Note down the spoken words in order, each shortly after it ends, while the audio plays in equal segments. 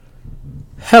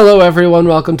Hello everyone,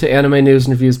 welcome to Anime News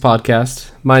and Reviews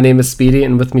podcast. My name is Speedy,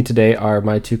 and with me today are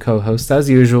my two co-hosts, as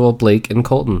usual, Blake and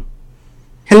Colton.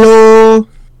 Hello!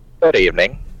 Good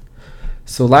evening.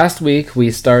 So last week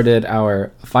we started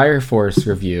our Fire Force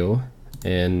review,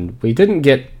 and we didn't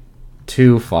get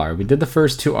too far. We did the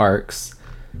first two arcs,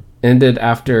 ended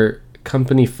after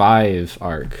Company 5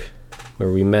 arc,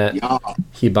 where we met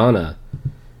Hibana.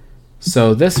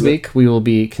 So this week we will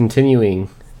be continuing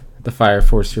the Fire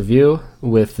Force review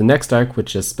with the next arc,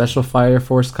 which is Special Fire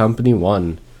Force Company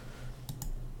 1.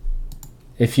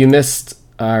 If you missed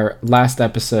our last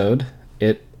episode,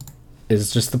 it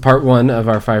is just the part 1 of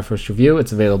our Fire Force review.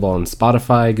 It's available on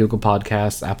Spotify, Google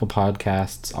Podcasts, Apple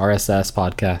Podcasts, RSS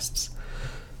Podcasts.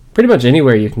 Pretty much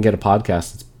anywhere you can get a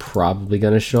podcast, it's probably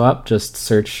going to show up. Just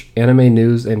search Anime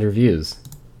News and Reviews.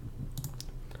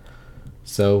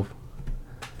 So,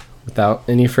 without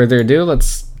any further ado,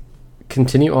 let's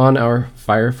continue on our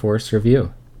Fire Force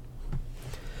review.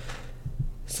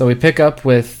 So we pick up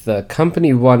with the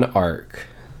Company 1 arc.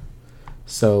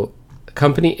 So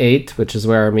Company 8, which is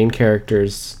where our main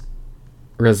characters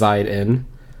reside in,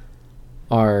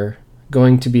 are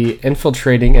going to be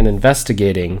infiltrating and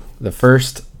investigating the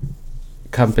first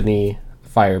Company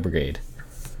Fire Brigade.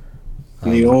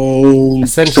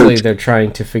 Essentially, they're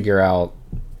trying to figure out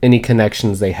any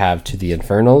connections they have to the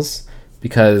Infernals,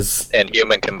 and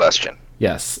human combustion.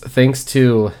 Yes, thanks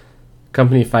to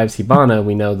Company 5's Hibana,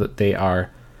 we know that they are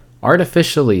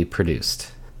artificially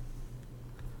produced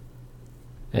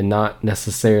and not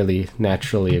necessarily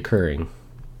naturally occurring,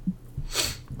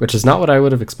 which is not what I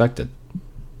would have expected.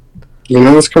 You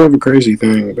know, it's kind of a crazy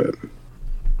thing, but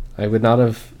I would not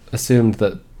have assumed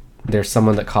that there's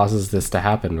someone that causes this to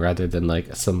happen rather than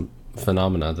like some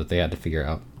phenomena that they had to figure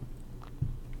out.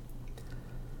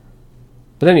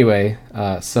 But anyway,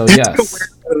 so yes.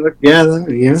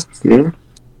 Yeah.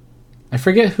 I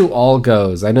forget who all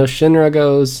goes. I know Shinra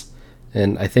goes,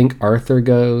 and I think Arthur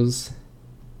goes.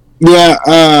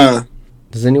 Yeah,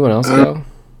 Does anyone else go?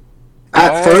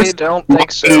 I don't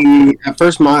think so. At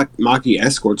first, Maki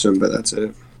escorts him, but that's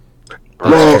it.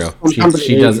 That's true.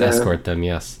 She does escort them,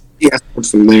 yes. He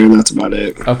escorts them there, and that's about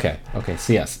it. Okay,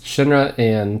 so yes, Shinra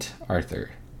and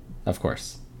Arthur, of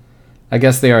course. I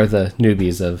guess they are the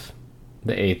newbies of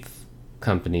the 8th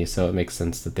company, so it makes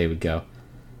sense that they would go.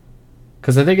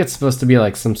 Because I think it's supposed to be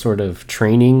like some sort of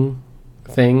training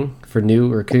thing for new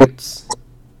recruits.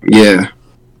 Yeah.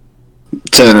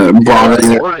 To broaden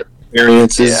their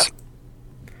experiences.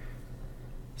 Yeah.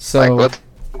 So, like,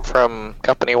 look from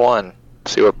Company 1,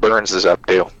 see what Burns is up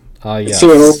to. yes. See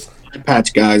what old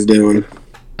patch guy's doing.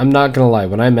 I'm not gonna lie,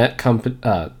 when I met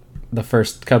the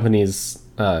first company's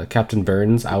Captain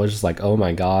Burns, I was just like, oh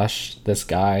my gosh, this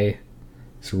guy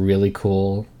is really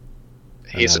cool.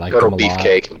 He's a total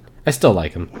beefcake. I still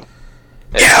like him.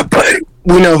 Yeah, but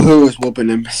we know who was whooping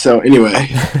him, so anyway.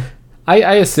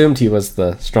 I assumed he was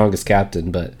the strongest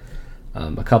captain, but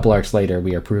a couple arcs later,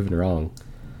 we are proven wrong.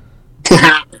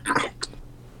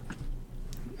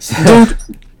 So,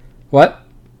 what?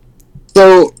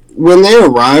 So, when they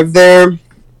arrive there,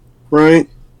 right?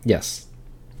 Yes.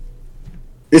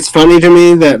 It's funny to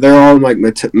me that they're all in, like,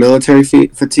 military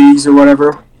fatigues or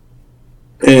whatever.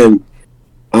 And,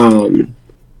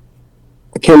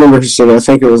 I can't remember who said it. I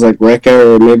think it was, like,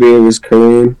 Rekka, or maybe it was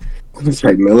Kareem. It was,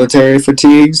 like, military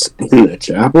fatigues in the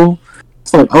chapel.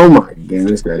 It's like, oh my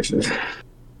goodness gracious.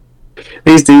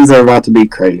 These dudes are about to be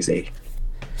crazy.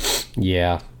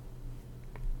 Yeah.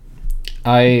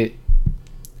 It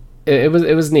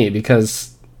was neat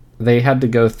because they had to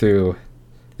go through.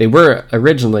 They were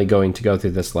originally going to go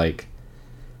through this like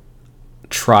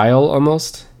trial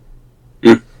almost,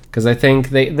 because I think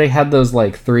they had those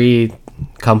like 3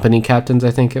 company captains.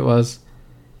 I think it was.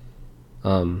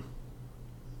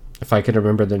 If I could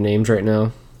remember their names right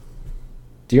now.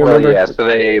 Do you remember? Yeah.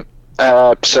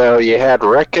 So you had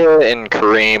Rekka and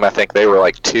Kareem. I think they were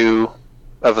like 2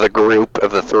 of the group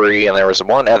of the 3, and there was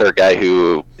one other guy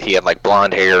who he had like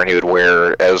blonde hair, and he would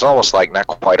wear, it was almost like not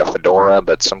quite a fedora,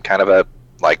 but some kind of a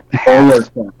like hat.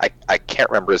 I can't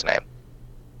remember his name.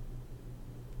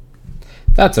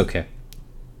 That's okay.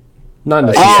 Not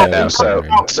necessarily.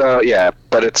 So yeah,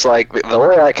 but it's like the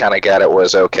way I kind of got it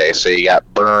was, okay, so you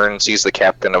got Burns, he's the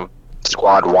captain of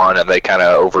Squad 1, and they kind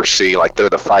of oversee, like, they're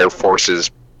the Fire Forces,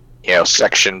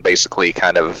 section, basically,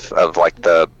 kind of like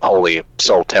the Holy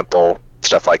Soul Temple,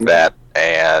 stuff like that.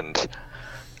 And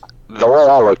the way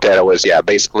I looked at it was, yeah,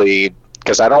 basically,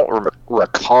 because I don't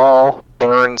recall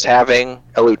Burns having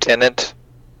a lieutenant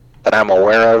that I'm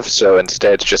aware of, so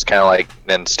instead it's just kind of like,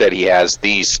 instead he has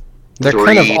these They're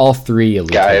kind of all 3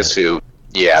 guys who,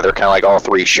 yeah, they're kind of like all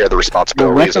 3 share the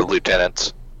responsibilities of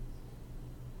lieutenants.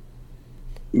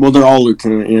 Well, they're all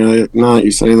lieutenant. Now that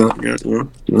you say that,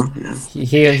 yeah.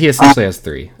 He essentially has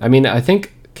 3. I mean, I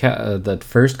think the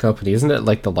first company, isn't it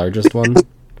like the largest one?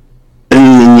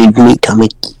 And then you meet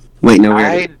Kamiki. Wait, no,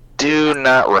 I do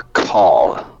not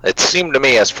recall. It seemed to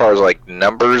me, as far as like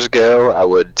numbers go, I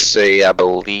would say I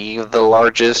believe the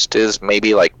largest is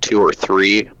maybe like 2 or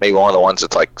 3. Maybe one of the ones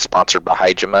that's like sponsored by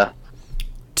Hajime.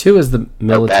 2 is the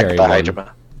military Backed by one. Hajime.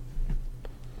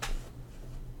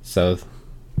 So,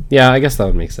 yeah, I guess that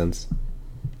would make sense.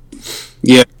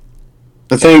 Yeah.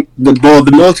 I think the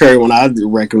military one I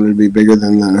reckon would be bigger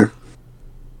than the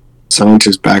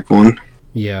scientist back one.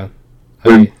 Yeah,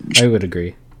 I would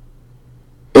agree.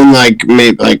 And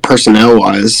maybe personnel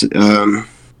wise,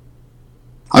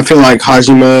 I feel like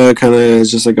Hajime kind of is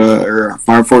just or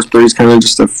Fire Force 3 is kind of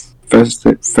just a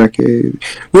facade.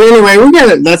 Well,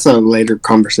 anyway, that's a later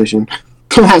conversation.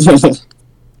 I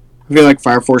feel like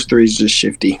Fire Force 3 is just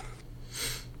shifty.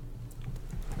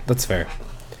 That's fair.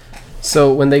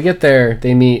 So when they get there,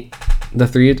 they meet the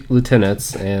 3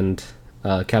 lieutenants and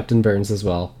Captain Burns as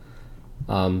well.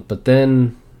 But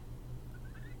then,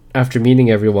 after meeting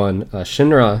everyone,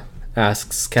 Shinra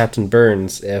asks Captain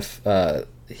Burns if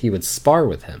he would spar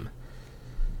with him.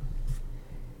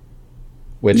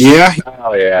 Which, yeah.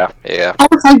 Oh, yeah. I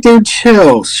was like, dude,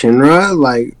 chill, Shinra.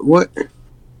 Like, what?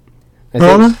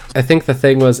 I think the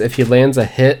thing was, if he lands a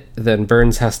hit, then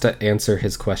Burns has to answer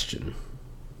his question.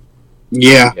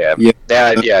 Yeah.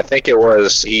 I think it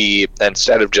was he,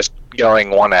 instead of just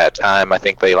going one at a time, I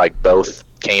think they both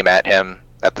came at him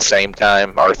at the same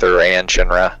time, Arthur and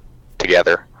Shinra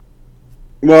together.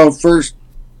 Well,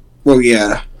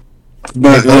 yeah.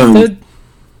 But, They both did?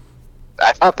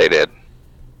 I thought they did.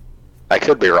 I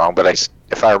could be wrong, but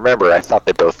if I remember, I thought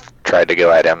they both tried to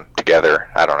go at him together.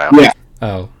 I don't know. Yeah.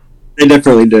 Oh. They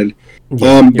definitely did.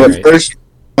 Yeah, but right. first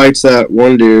fights that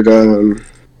one dude,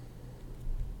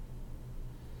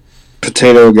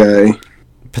 Potato Guy.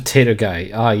 Potato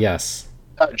Guy. Ah, yes.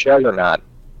 Oh, Juggernaut.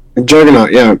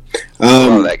 Juggernaut, yeah.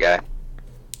 Love that guy.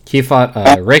 He fought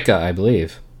Reika, I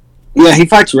believe. Yeah, he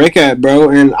fights Reika, bro,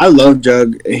 and I love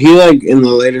Jug. He, in the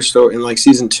later story, in,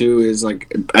 season 2, is, a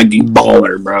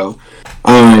baller, bro.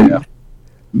 Yeah.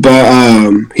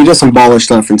 But, he does some baller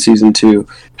stuff in season 2.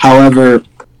 However,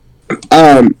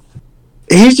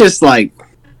 he's just, kind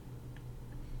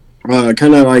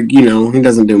of, he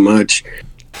doesn't do much.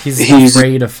 He's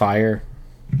afraid of fire.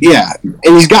 Yeah, and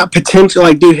he's got potential.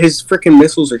 Dude, his freaking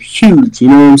missiles are huge. You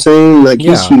know what I'm saying?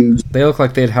 He's huge. They look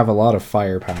like they'd have a lot of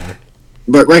firepower.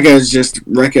 But Reika is just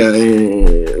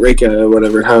Reika,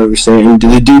 whatever, however you say it.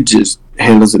 The dude just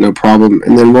handles it no problem.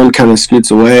 And then one kind of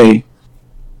scoots away.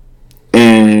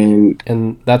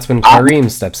 And that's when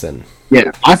Kareem steps in.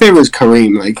 Yeah, my favorite is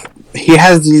Kareem. He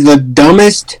has the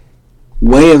dumbest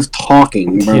way of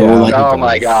talking, bro. Yeah. Oh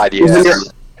my god, yeah.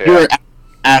 You're an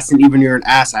ass, and even you're an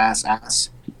ass.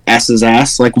 Ass's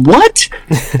ass. What?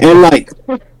 And,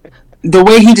 the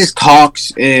way he just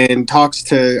talks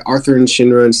to Arthur and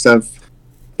Shinra and stuff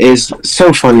is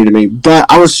so funny to me. But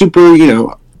I was super,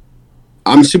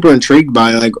 I'm super intrigued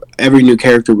by every new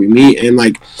character we meet, and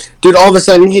dude, all of a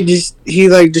sudden he just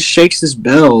shakes his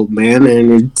bell, man,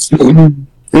 and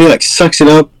he sucks it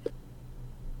up,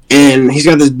 and he's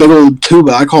got this big old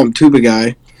tuba. I call him Tuba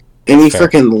Guy, and he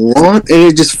freaking and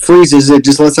it just freezes. It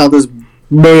just lets out this,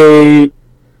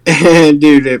 and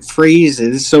dude, it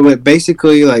freezes. So it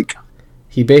basically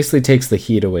he basically takes the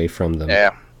heat away from them.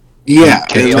 Yeah. Yeah,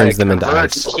 He turns them into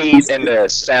converts ice. heat into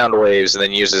sound waves, and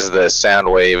then uses the sound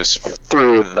waves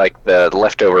through the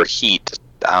leftover heat.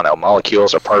 I don't know,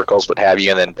 molecules or particles, what have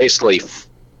you, and then basically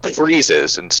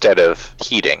freezes instead of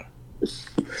heating.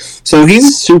 So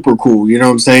he's super cool, you know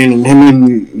what I'm saying? And him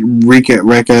and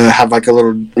Reika have a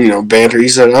little, banter. He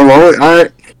said, "Oh, well, all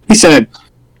right." He said,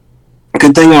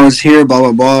 "Good thing I was here, blah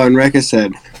blah blah." And Reika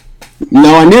said,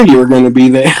 "No, I knew you were going to be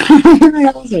there."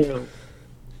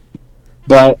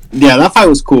 But yeah, that fight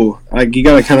was cool. You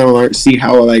gotta kind of see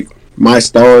how my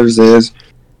Stars is,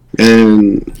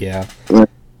 and Yeah.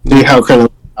 see how kind of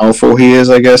powerful he is.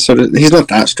 I guess so. He's not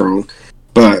that strong,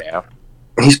 but Yeah.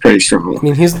 he's pretty strong. I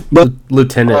mean, he's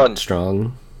Lieutenant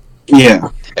Strong. Yeah.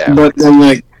 Yeah. But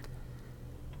then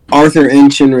Arthur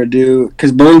and Shinra do,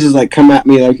 because Burns is come at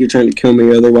me like you're trying to kill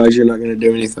me, otherwise you're not gonna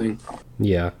do anything.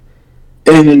 Yeah.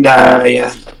 And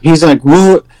yeah, he's like,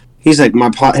 "What?" He's like,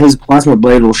 his plasma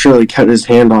blade will surely cut his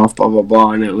hand off, blah blah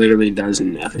blah, and it literally does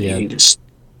nothing. Yeah. He just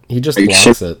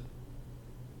blocks it.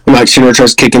 Shinra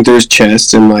tries kicking through his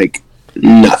chest and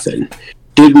nothing.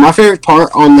 Dude, my favorite part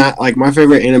on that, my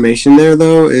favorite animation there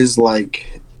though is let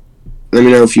me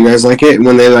know if you guys like it,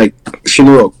 when they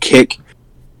Shinra will kick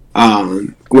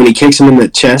when he kicks him in the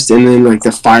chest, and then like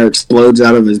the fire explodes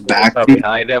out of his back. Up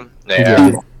behind him. Dude,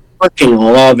 I freaking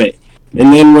love it.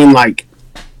 And then when like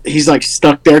he's like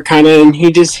stuck there kind of, and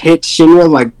he just hits Shinra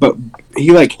like, but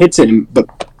he like hits him,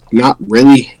 but not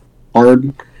really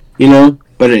hard, you know.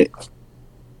 But it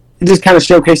just kind of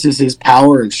showcases his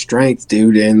power and strength,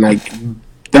 dude. And like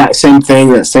that same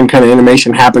thing, that same kind of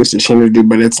animation happens to Shinra, dude.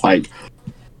 But it's like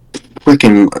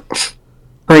freaking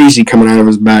crazy coming out of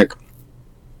his back.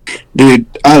 Dude,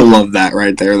 I love that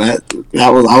right there. That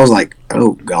was, I was like,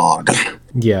 oh god.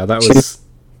 Yeah, that was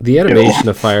the animation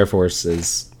of Fire Force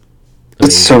is amazing.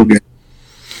 It's so good.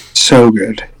 So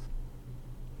good.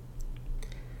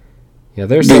 Yeah,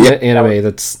 there's some anime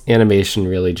that's animation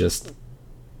really just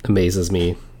amazes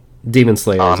me. Demon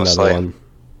Slayer is another one.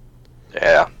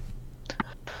 Yeah.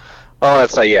 Well,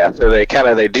 it's like, yeah, so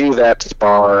they do that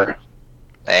spar,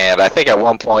 and I think at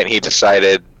one point he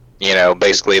decided, you know,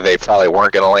 basically they probably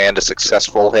weren't going to land a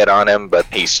successful hit on him, but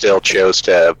he still chose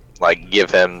to, like,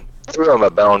 threw him a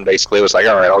bone, basically. It was like,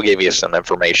 all right, I'll give you some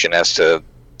information as to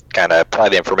kind of probably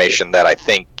the information that I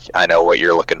think I know what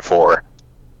you're looking for,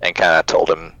 and kind of told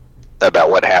him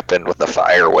about what happened with the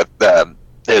fire with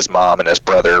his mom and his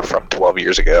brother from 12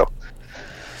 years ago.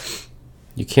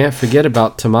 You can't forget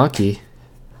about Tamaki.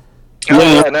 Oh,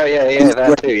 yeah,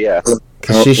 that too, yeah.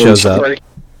 Because she shows up.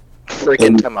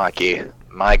 Freaking Tamaki.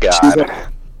 My God. She's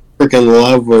freaking in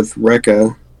love with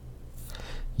Rekka.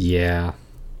 Yeah.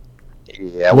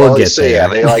 Yeah, we'll get there. Yeah,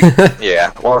 they like,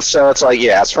 yeah. Well, so it's like,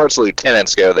 yeah, as far as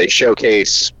lieutenants go, they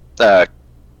showcase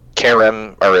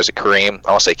Karim, or is it Kareem?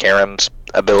 I want to say Karim's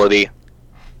ability.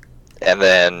 And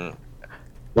then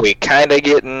we kind of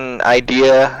get an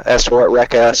idea as to what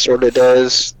Rekka sort of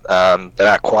does. But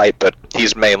not quite, but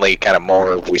he's mainly kind of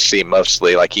more, we see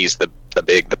mostly like he's the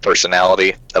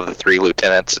personality of the three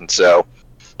lieutenants. And so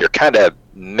you're kind of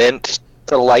meant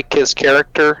to like his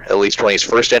character, at least when he's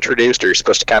first introduced, or you're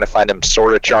supposed to kind of find him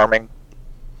sort of charming.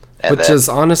 And which is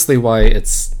honestly why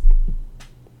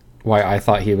I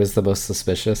thought he was the most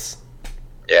suspicious.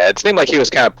 Yeah, it seemed like he was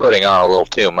kind of putting on a little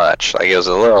too much. Like, it was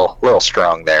a little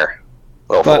strong there.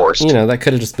 A little forced. You know, that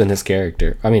could have just been his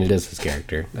character. I mean, it is his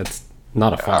character. That's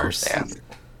not a farce. Yeah.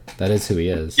 That is who he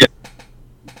is. Yeah.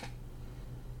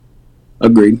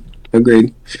 Agreed.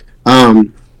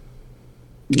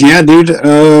 Yeah, dude,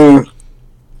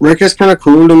 Rekka's kind of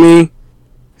cool to me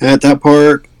at that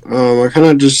part. I kind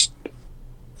of just,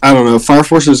 I don't know, Fire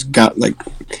Force has got, like,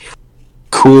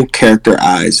 cool character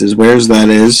eyes, is where's that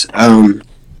is.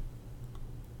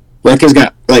 Rekka's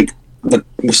got, like,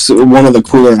 one of the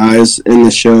cooler eyes in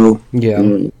the show. Yeah.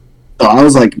 So I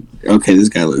was like, okay, this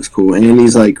guy looks cool. And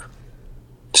he's, like,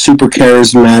 super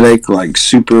charismatic, like,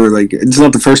 super, like, it's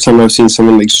not the first time I've seen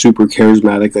someone, like, super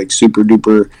charismatic, like, super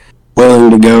duper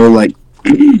willing to go, like,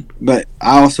 but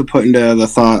I also put into the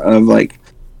thought of, like,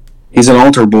 he's an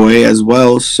altar boy as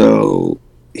well, so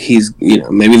he's, you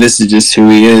know, maybe this is just who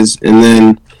he is. And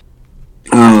then,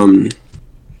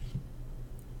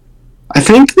 I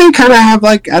think they kind of have,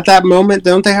 like, at that moment,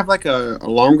 don't they have, like, a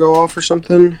alarm go off or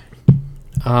something?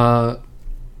 Or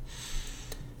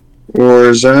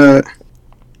is that,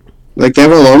 like, they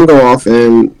have an alarm go off,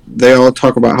 and they all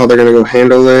talk about how they're going to go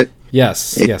handle it.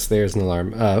 Yes, there's an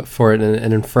alarm for an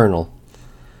infernal.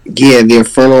 Yeah, the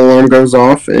infernal alarm goes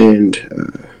off, and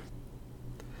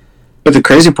but the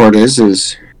crazy part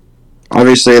is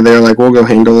obviously they're like, we'll go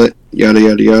handle it, yada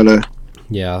yada yada.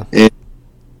 Yeah. And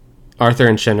Arthur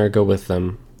and Shinra go with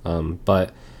them,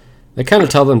 but they kind of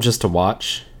tell them just to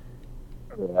watch.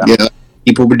 Yeah,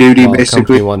 people duty while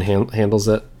basically. Company One handles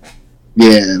it.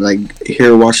 Yeah, like,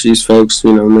 here, watch these folks,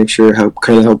 you know, make sure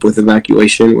help with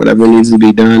evacuation, whatever needs to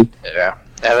be done. Yeah.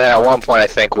 And then at one point, I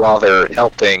think, while they're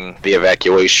helping the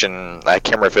evacuation, I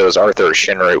can't remember if it was Arthur or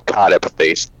Shinra who caught it, but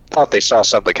they thought they saw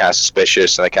something kind of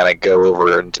suspicious, and they kind of go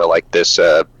over into, like, this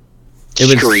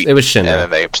street. It was Shinra.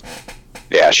 And then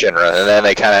Shinra. And then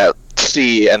they kind of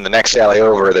see in the next alley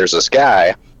over, there's this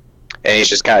guy, and he's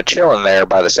just kind of chilling there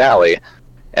by this alley.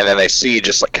 And then they see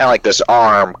just like, kind of like this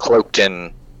arm cloaked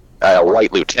in a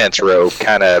white lieutenant's robe,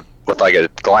 kind of with like a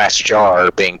glass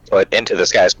jar being put into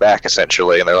this guy's back,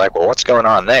 essentially. And they're like, well, what's going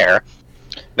on there?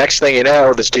 Next thing you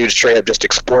know, this dude straight up just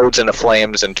explodes into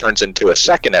flames and turns into a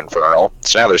second infernal.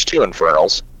 So now there's two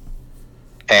infernals.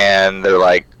 And they're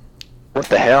like, what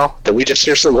the hell? Did we just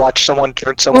seriously watch someone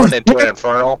turn someone into an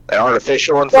infernal? An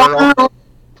artificial infernal? And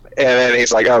then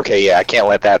he's like, okay, yeah, I can't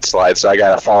let that slide, so I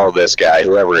gotta follow this guy,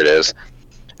 whoever it is.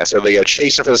 And so they go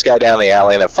chasing for this guy down the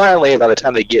alley, and then finally, by the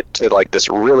time they get to like this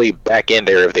really back end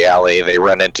area of the alley, they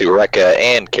run into Rekka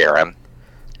and Karim.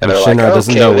 And Shinra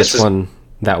doesn't know which one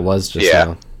that was just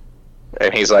now.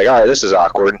 And he's like, all right, this is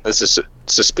awkward. This is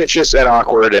suspicious and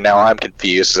awkward, and now I'm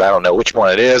confused because I don't know which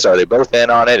one it is. Are they both in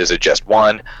on it? Is it just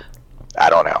one? I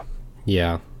don't know.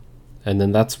 Yeah. And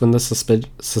then that's when the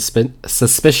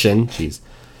suspicion,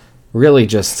 really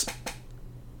just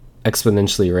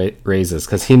exponentially raises,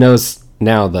 because he knows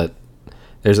now that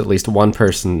there's at least one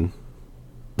person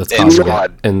that's causing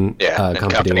it in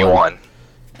Company 1.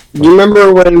 You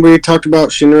remember when we talked about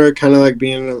Shinra kind of like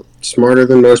being smarter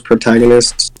than most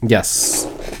protagonists? Yes.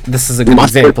 This is a good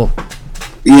example.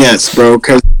 Yes, bro,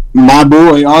 because my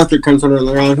boy Arthur comes over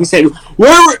around. He said,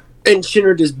 "Where?" And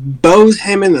Shinra just bows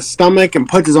him in the stomach and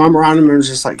puts his arm around him and was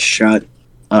just like, "Shut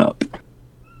up.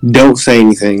 Don't say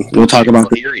anything. We'll talk about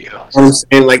this." Hear you.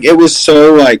 And like, it was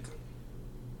so like,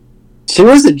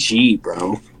 Shinra's a G,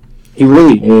 bro. He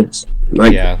really is.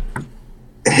 Like, yeah.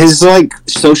 His like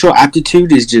social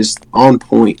aptitude is just on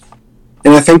point,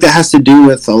 and I think that has to do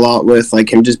with a lot with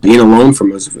like him just being alone for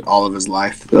all of his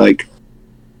life. Like,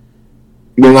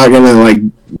 you're not gonna like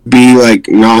be like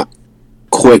not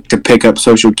quick to pick up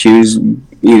social cues,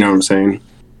 you know what I'm saying,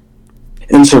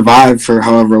 and survive for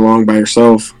however long by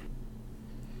yourself.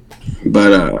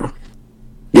 But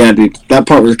yeah, dude, that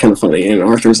part was kind of funny, and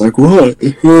Arthur's like, "What?"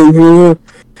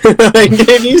 Like,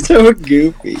 dude, he's so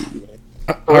goofy.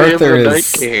 Arthur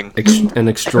is an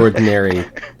extraordinary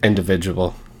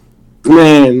individual.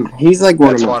 Man, he's like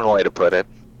That's one way to put it.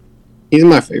 He's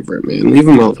my favorite, man. Leave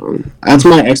him alone. That's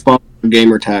my Xbox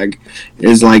gamer tag.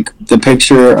 Is like the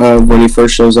picture of when he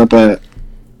first shows up at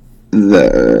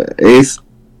the 8th,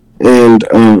 and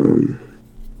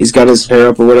he's got his hair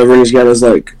up or whatever, and he's got his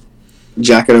like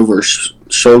jacket over his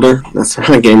shoulder. That's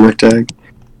my gamer tag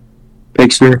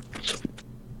picture.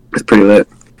 It's pretty lit.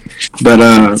 But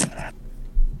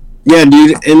yeah,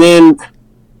 dude, and then,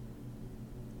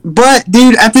 but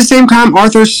dude, at the same time,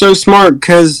 Arthur's so smart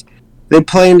because they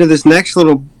play into this next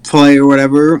little play or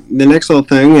whatever, the next little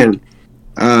thing, and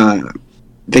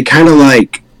they kind of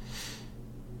like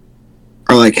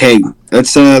are like, "Hey,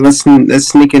 let's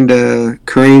sneak into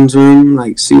Kareem's room,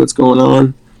 like see what's going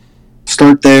on.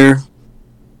 Start there.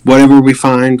 Whatever we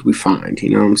find, we find.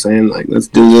 You know what I'm saying? Like, let's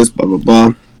do this, blah blah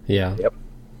blah." Yeah. Yep.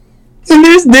 And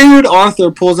this dude, Arthur,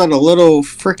 pulls out a little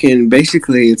freaking,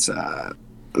 basically, it's a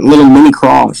little mini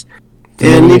cross.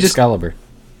 And he just Excalibur.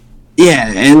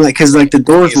 Yeah, and like, cause like the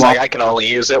door's He's locked. like, I can only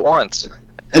use it once.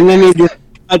 And then he just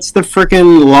cuts the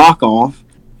freaking lock off.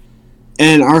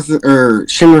 And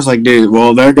Shinra's like, dude,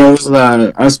 well, there goes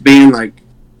us being like,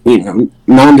 you know,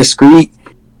 non-discreet.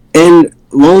 And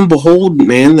lo and behold,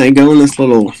 man, they go in this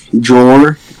little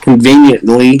drawer,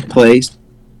 conveniently placed.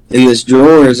 In this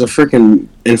drawer is a freaking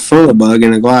Inferno bug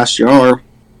in a glass jar.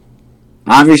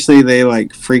 Obviously, they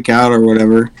like freak out or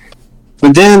whatever.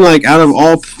 But then, like, out of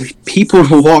all people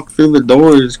who walk through the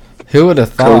doors, who would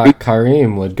have thought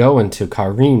Kareem would go into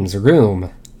Kareem's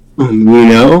room? You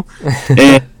know,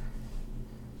 and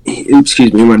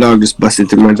excuse me, my dog just busted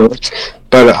through my door.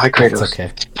 But I can't. It's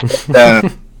okay.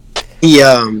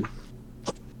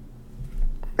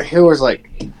 He was like.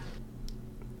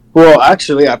 Well,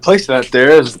 actually, I placed that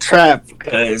there as a trap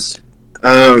because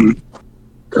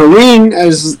Kareem,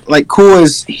 as like cool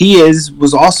as he is,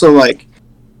 was also like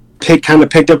kind of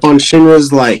picked up on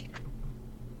Shinra's like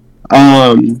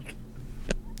awkwardness,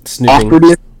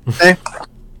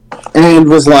 and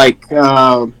was like,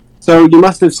 so you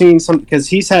must have seen something because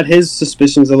he's had his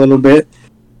suspicions a little bit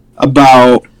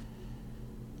about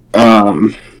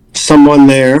someone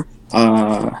there.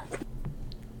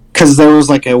 Because there was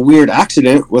like a weird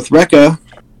accident with Rekka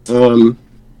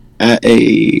at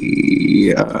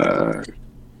a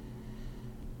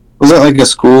was it like a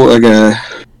school, like a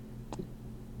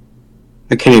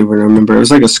I can't even remember. It was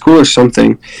like a school or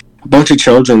something. A bunch of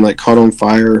children like caught on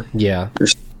fire. Yeah.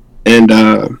 And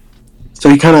so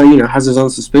he kind of, you know, has his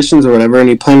own suspicions or whatever, and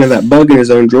he planted that bug in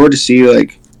his own drawer to see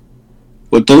like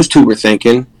what those two were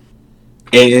thinking.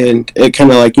 And it kind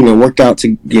of like, you know, worked out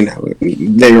to, you know,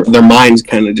 their minds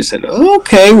kind of just said,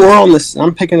 okay, we're on this.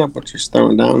 I'm picking up what you're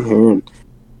throwing down here.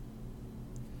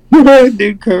 And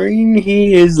dude, Kareem,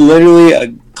 he is literally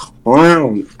a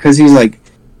clown. Because he's like,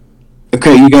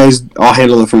 okay, you guys, I'll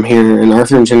handle it from here. And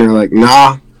Arthur and Jen are like,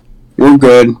 nah, we're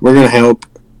good. We're going to help.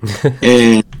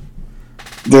 And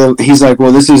he's like,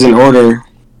 well, this is an order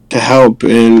to help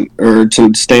or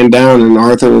to stand down. And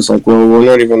Arthur was like, well, we're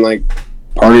not even like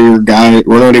part of your guy.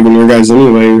 We're not even your guys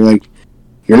anyway. Like,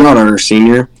 you're not our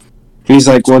senior. He's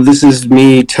like, well, this is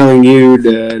me telling you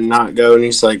to not go. And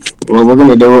he's like, well, we're going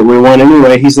to do what we want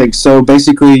anyway. He's like, so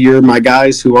basically you're my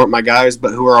guys who aren't my guys,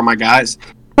 but who are my guys?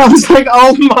 I was like,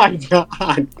 oh my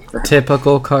god.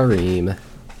 Typical Kareem.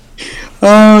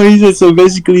 Oh, he said, so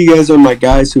basically you guys are my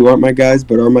guys who aren't my guys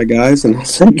but are my guys. And I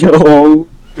was like, oh,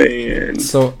 man.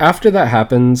 So after that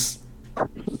happens,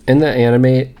 in the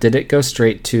anime, did it go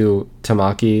straight to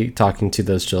Tamaki talking to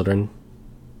those children?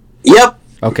 Yep.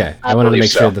 Okay, I I wanted to believe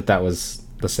make so. sure that that was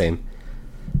the same.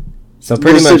 So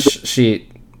pretty much she,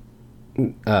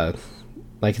 like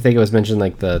I think it was mentioned,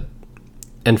 like the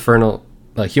infernal,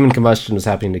 like human combustion was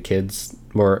happening to kids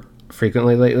more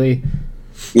frequently lately.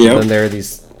 Yep. Then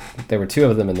there were two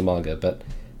of them in the manga, but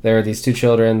there are these two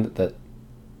children that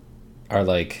are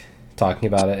like talking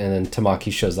about it, and then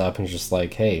Tamaki shows up and is just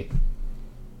like, "Hey,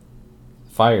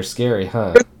 fire's scary,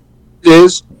 huh? It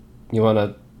is. You want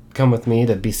to come with me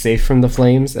to be safe from the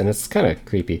flames?" And it's kind of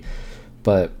creepy,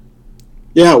 but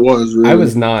Yeah, it was. Really. I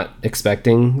was not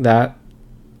expecting that.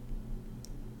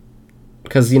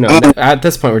 Because, you know, at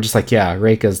this point, we're just like, yeah,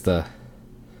 Reika's the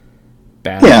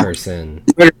bad person.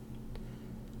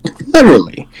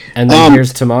 Literally. And then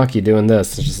here's Tamaki doing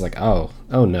this. It's just like, oh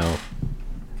no.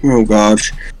 Oh,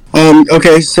 gosh.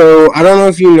 Okay, so I don't know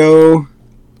if you know,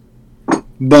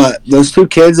 but those two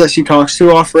kids that she talks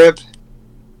to off rip,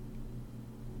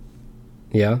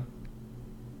 Yeah?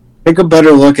 take a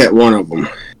better look at one of them.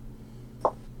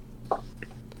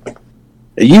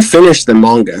 You finished the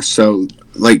manga, so,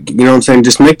 like, you know what I'm saying?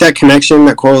 Just make that connection,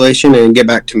 that correlation, and get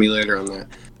back to me later on that.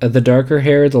 The darker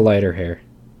hair, the lighter hair.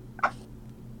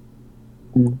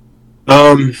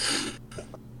 I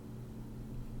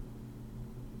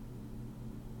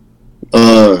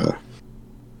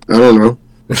don't know.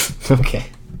 Okay.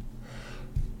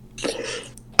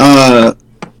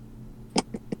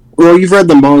 Well, you've read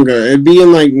the manga. It'd be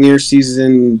in, like, near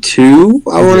season 2,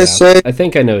 I want to say. I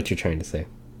think I know what you're trying to say.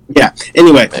 Yeah,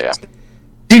 anyway. Yeah.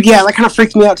 Dude, yeah, that kind of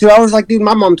freaked me out, too. I was like, dude,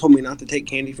 my mom told me not to take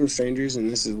candy from strangers,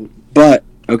 and this is... But,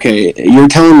 okay, you're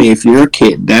telling me if you're a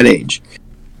kid that age,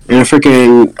 and a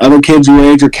freaking other kids your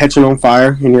age are catching on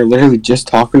fire, and you're literally just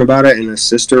talking about it, and a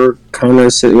sister, kind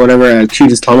of, whatever, as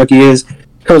cute as Tamaki is,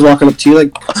 comes walking up to you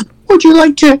like, would you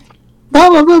like to... Blah,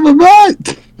 blah, blah, blah, blah.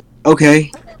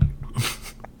 Okay.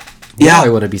 Yeah, I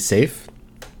want to be safe.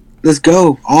 Let's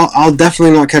go. I'll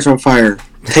definitely not catch on fire.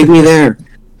 Take me there.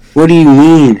 What do you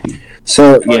mean?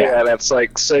 So, Yeah, and it's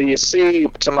like, so you see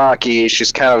Tamaki,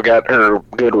 she's kind of got her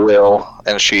goodwill,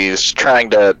 and she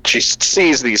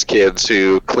sees these kids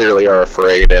who clearly are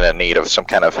afraid and in need of some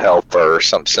kind of help or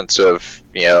some sense of,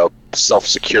 you know,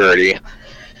 self-security.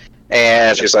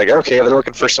 And she's like, okay, they're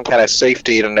looking for some kind of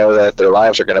safety to know that their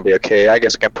lives are going to be okay. I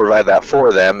guess I can provide that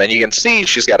for them. And you can see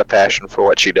she's got a passion for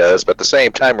what she does, but at the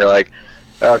same time, you're like,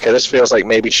 okay, this feels like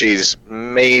maybe she's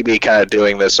kind of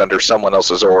doing this under someone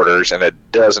else's orders, and it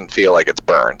doesn't feel like it's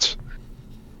Burns.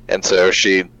 And so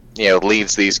she, you know,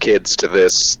 leads these kids to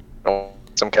this,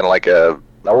 some kind of like I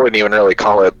wouldn't even really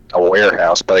call it a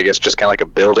warehouse, but I guess just kind of like a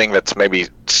building that's maybe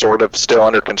sort of still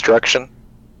under construction,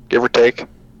 give or take.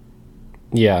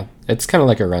 Yeah, it's kind of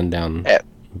like a rundown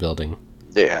building.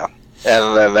 Yeah,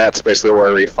 and then that's basically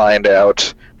where we find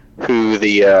out who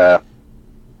the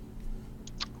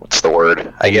what's the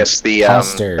word? I guess the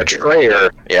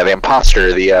betrayer. Yeah, the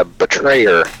imposter, the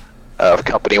betrayer of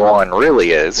Company 1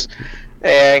 really is,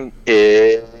 and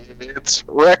it's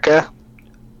Rekka.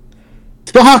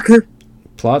 Stalker.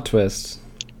 Plot twist.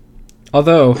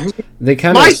 Although they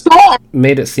kind of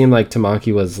made it seem like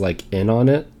Tamaki was like in on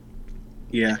it.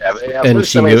 Yeah, and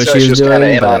she knew what she was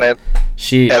doing, but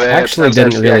she actually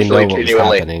didn't really know what was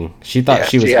happening. She thought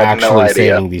she was actually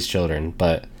saving these children,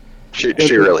 but she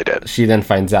really did. She then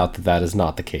finds out that that is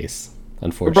not the case,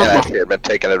 unfortunately. And she had been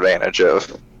taken advantage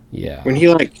of. Yeah. When he,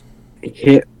 like,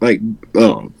 hit, like,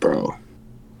 oh, bro.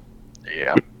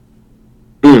 Yeah.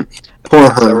 Poor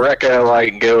her. So Rekka,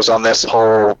 like, goes on this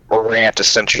whole rant,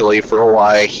 essentially, for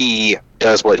why he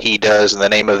does what he does in the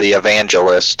name of the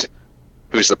evangelist,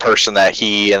 who's the person that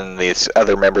he and these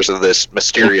other members of this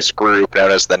mysterious group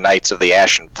known as the Knights of the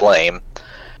Ashen Flame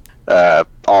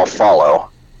all follow,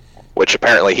 which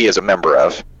apparently he is a member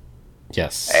of.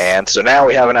 Yes. And so now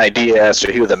we have an idea as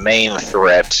to who the main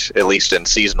threat, at least in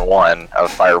Season 1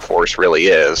 of Fire Force, really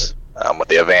is, with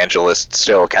the Evangelist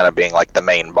still kind of being like the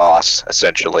main boss,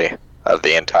 essentially, of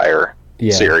the entire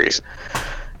series.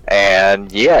 And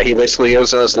yeah, he basically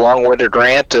goes in this long-winded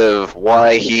rant of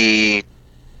why he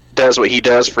does what he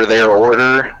does for their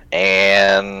order,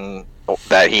 and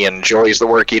that he enjoys the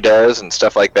work he does and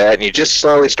stuff like that. And you just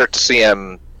slowly start to see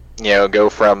him, you know, go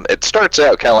from, it starts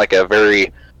out kind of like a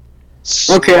very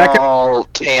small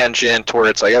tangent where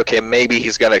it's like, okay, maybe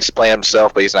he's going to explain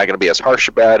himself, but he's not going to be as harsh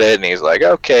about it. And he's like,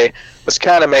 okay, this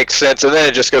kind of makes sense. And then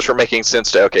it just goes from making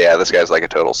sense to, okay, yeah, this guy's like a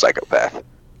total psychopath.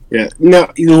 Yeah,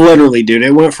 no, literally, dude.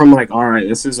 It went from like, all right,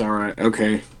 this is all right,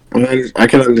 okay, I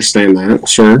can understand that,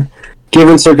 sure.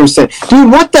 Given circumstance.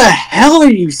 Dude, what the hell are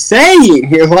you saying?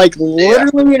 You're like,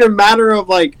 literally in a matter of,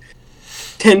 like,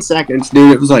 10 seconds,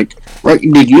 dude, it was like, right,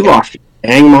 dude, you lost your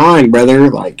dang mind, brother.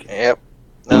 Like, yep.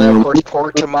 And then, of course,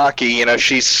 poor Tamaki,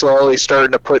 she's slowly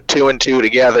starting to put 2 and 2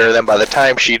 together, and then by the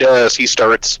time she does, he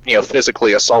starts,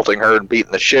 physically assaulting her and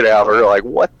beating the shit out of her. Like,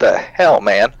 what the hell,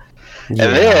 man? Yeah.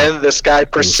 And then this guy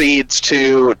proceeds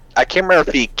to, I can't remember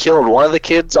if he killed one of the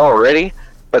kids already,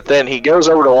 but then he goes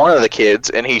over to one of the kids,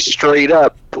 and he straight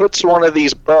up puts one of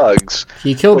these bugs.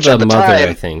 He killed the mother,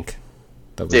 I think.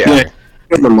 Yeah,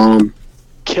 killed the mom.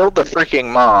 Killed the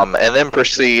freaking mom, and then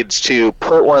proceeds to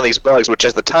put one of these bugs, which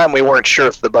at the time we weren't sure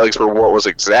if the bugs were what was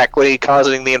exactly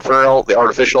causing the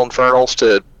artificial infernals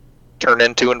to turn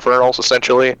into infernals,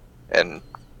 essentially, and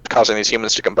causing these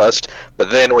humans to combust.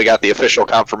 But then we got the official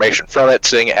confirmation from it,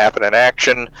 seeing it happen in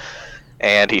action,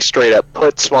 and he straight up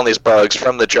puts one of these bugs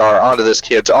from the jar onto this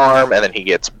kid's arm, and then he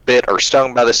gets bit or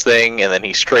stung by this thing, and then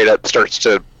he straight up starts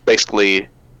to basically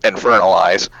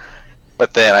infernalize.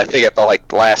 But then I think at the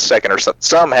last second or so,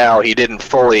 somehow he didn't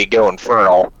fully go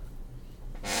infernal,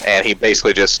 and he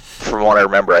basically just, from what I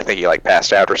remember, I think he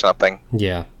passed out or something.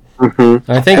 Yeah.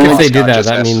 Mm-hmm. I think if they do that,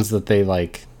 that means that they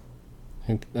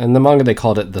in the manga they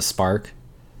called it the spark.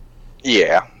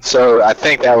 Yeah, so I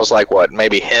think that was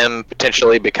maybe him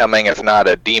potentially becoming, if not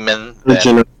a demon,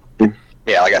 then,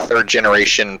 yeah, like a third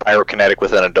generation pyrokinetic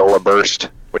with an Adola burst,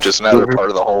 which is another part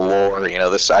of the whole lore.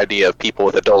 This idea of people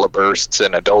with Adola bursts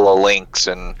and Adola links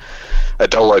and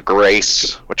Adola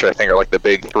grace, which I think are the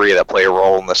big 3 that play a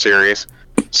role in the series.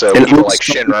 So people like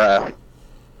Shinra,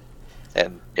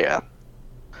 and yeah,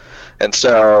 and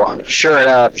so sure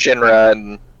enough, Shinra,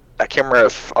 and I can't remember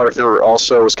if Arthur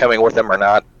also was coming with him or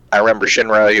not. I remember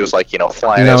Shinra, he was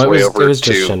flying his way over to... No, it was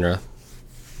just Shinra.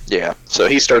 Yeah, so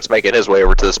he starts making his way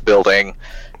over to this building,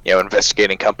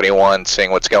 investigating Company 1,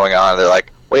 seeing what's going on. They're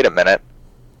like, wait a minute.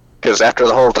 Because after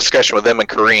the whole discussion with them and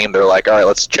Kareem, they're like, alright,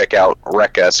 let's check out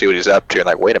Rekka, see what he's up to.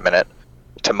 And wait a minute.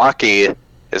 Tamaki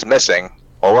is missing.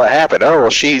 Well, what happened? Oh, well,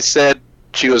 she said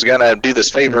she was going to do this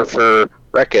favor for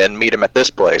Rekka and meet him at this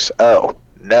place. Oh,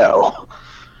 no.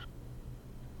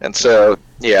 And so,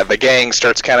 yeah, the gang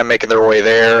starts kind of making their way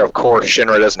there. Of course,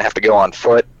 Shinra doesn't have to go on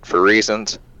foot for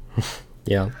reasons.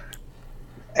 Yeah.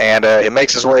 And it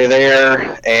makes his way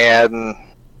there, and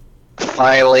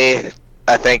finally,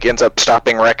 I think, ends up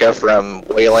stopping Rekka from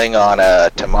wailing on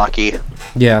Tamaki.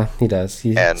 Yeah, he does.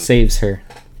 He saves her.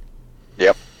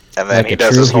 Yep. And then he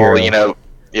does this whole,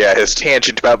 his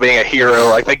tangent about being a hero,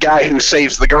 like the guy who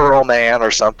saves the girl, man, or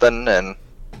something, and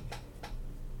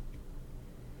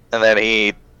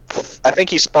then I think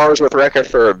he spars with Rekka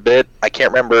for a bit. I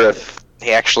can't remember if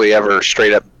he actually ever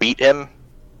straight up beat him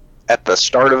at the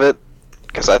start of it,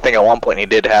 because I think at one point he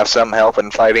did have some help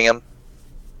in fighting him.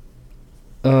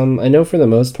 I know for the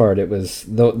most part it was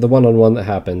the one-on-one that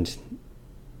happened.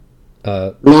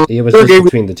 It was just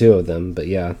between the two of them, but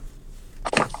yeah.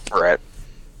 Right.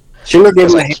 Shinra gave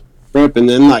him a hand grip, and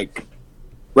then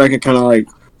Rekka kind of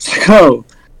oh,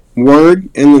 word,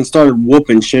 and then started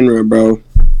whooping Shinra, bro.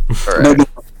 Right.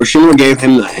 But Shinra gave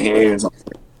him the hands.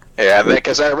 Yeah,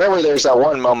 because I remember there's that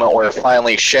one moment where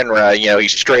finally Shinra, he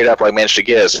straight up managed to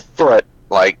get his foot,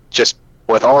 just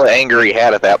with all the anger he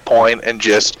had at that point, and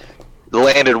just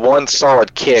landed one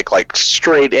solid kick,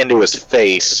 straight into his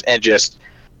face, and just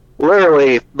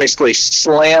literally basically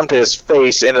slammed his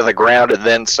face into the ground and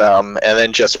then some, and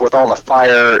then just with all the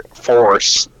fire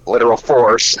force, literal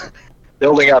force,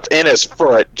 building up in his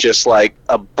foot, just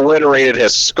obliterated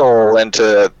his skull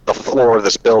into the floor of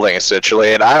this building,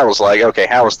 essentially. And I was like, okay,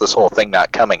 how is this whole thing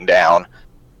not coming down?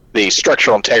 The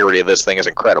structural integrity of this thing is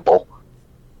incredible.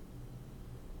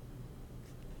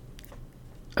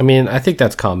 I mean, I think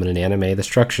that's common in anime. The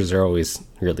structures are always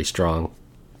really strong.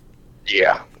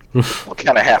 Yeah. Will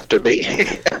kind of have to be.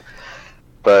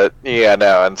 But, yeah,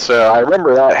 no, and so I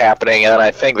remember that happening, and I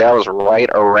think that was right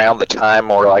around the time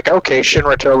where, okay,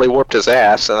 Shinra totally whooped his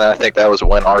ass, and then I think that was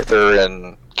when Arthur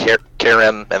and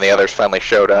Karim and the others finally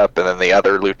showed up, and then the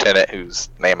other lieutenant, whose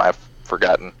name I've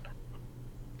forgotten.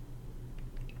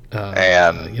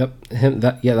 Yep,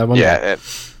 that one. Yeah,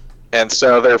 and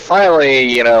so they're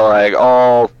finally,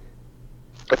 all,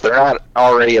 if they're not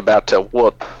already about to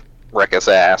whoop Rekka's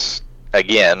ass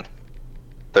again,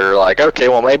 they're like, okay,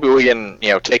 well, maybe we can,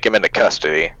 take him into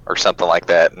custody or something like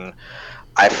that. And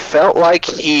I felt like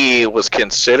he was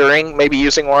considering maybe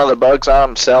using one of the bugs on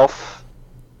himself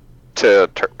to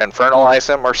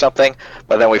infernalize him or something.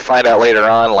 But then we find out later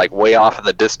on, way off in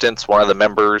the distance, one of the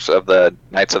members of the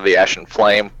Knights of the Ashen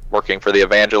Flame working for the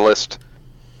Evangelist,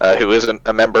 who isn't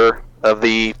a member of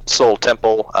the Soul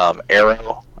Temple,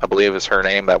 Arrow, I believe is her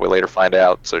name that we later find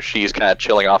out. So she's kind of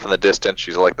chilling off in the distance.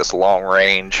 She's like this long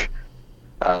range,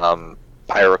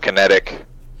 pyrokinetic,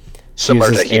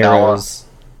 similar to Hinawa. Arrows.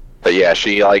 But yeah,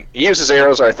 she like uses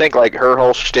arrows. I think like her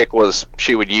whole shtick was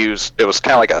she would use, it was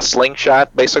kind of like a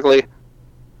slingshot basically,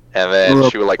 and then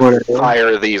she would like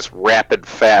fire these rapid,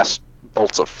 fast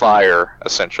bolts of fire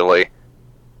essentially.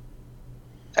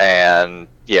 And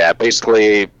yeah,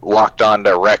 basically locked onto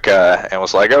Rekka and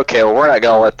was like, okay, well, we're not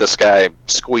gonna let this guy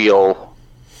squeal,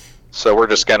 so we're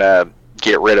just gonna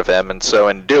get rid of him. And so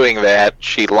in doing that,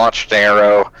 she launched an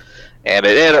arrow, and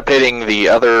it ended up hitting the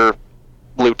other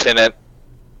lieutenant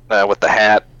with the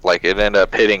hat. Like it ended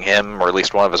up hitting him, or at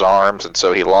least one of his arms, and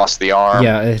so he lost the arm.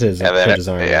 Yeah, it is. And then his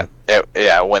arm.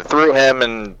 It went through him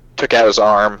and took out his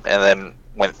arm, and then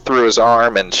went through his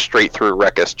arm and straight through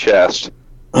Rekka's chest.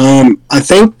 I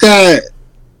think that,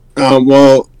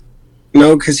 well,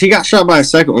 no, because he got shot by a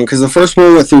second one, because the first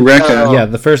one went through Rekka. Yeah,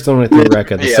 the first one went through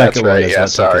Rekka. The second one is what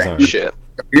took his arm. Shit.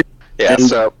 Yeah,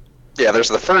 so, yeah, there's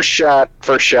the first shot.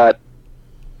 First shot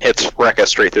hits Rekka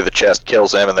straight through the chest,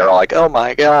 kills him, and they're all like, oh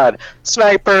my god,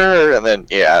 sniper! And then,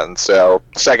 yeah, and so,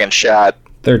 second shot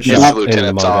third hits shot the lieutenant's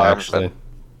in the manga, arm. actually.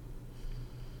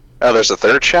 Oh, there's a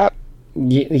third shot?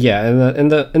 Yeah, in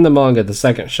the manga, the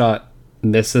second shot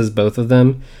misses both of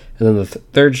them, and then the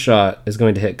third shot is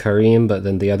going to hit Karim, but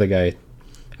then the other guy,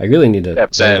 I really need to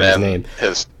remember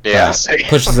his name.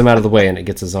 Pushes him out of the way, and it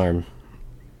gets his arm.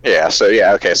 Yeah. So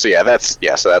yeah. Okay. So yeah. That's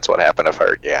what happened to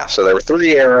her. Yeah. So there were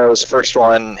 3 arrows. First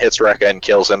one hits Rekka and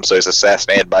kills him, so he's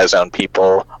assassinated by his own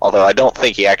people. Although I don't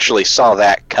think he actually saw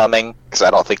that coming, because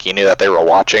I don't think he knew that they were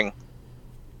watching.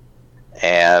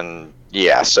 And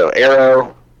yeah. So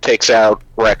arrow takes out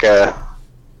Rekka.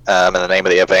 In the name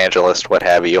of the evangelist, what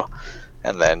have you,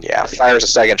 and then yeah, fires a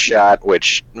second shot,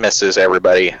 which misses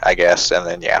everybody, I guess, and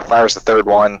then yeah, fires the third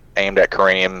one aimed at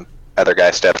Kareem. Other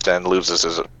guy steps in, loses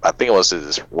his, I think it was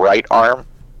his right arm,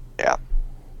 yeah,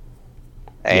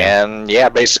 and yeah,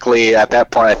 basically at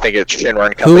that point, I think it's Shinra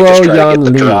and company just try to get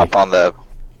the drop on the,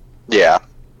 yeah,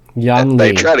 Yan Li.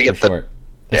 They try to get the,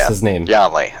 that's his name.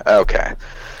 Yan Li. Okay.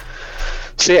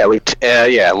 So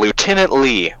yeah, Lieutenant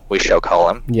Lee, we shall call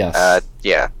him. Yes.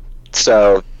 Yeah.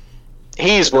 So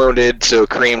he's wounded, so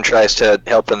Kareem tries to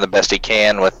help him the best he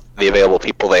can with the available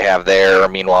people they have there.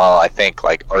 Meanwhile, I think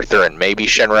like Arthur and maybe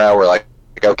Shinra were like,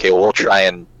 okay, well, we'll try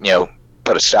and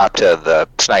put a stop to the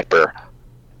sniper.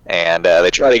 And they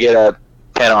try to get a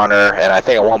pin on her, and I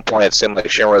think at one point it seemed like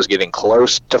Shinra was getting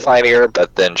close to fighting her,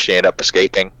 but then she ended up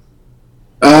escaping.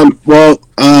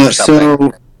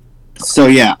 So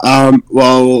yeah,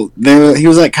 he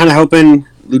was like kind of helping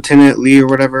Lieutenant Lee or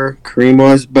whatever Kareem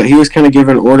was, but he was kind of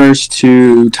giving orders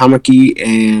to Tamaki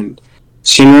and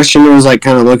Shinra. Shinra was like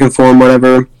kind of looking for him,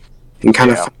 whatever, and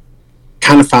kind of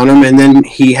found him. And then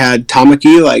he had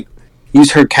Tamaki like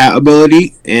use her cat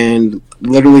ability and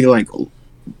literally like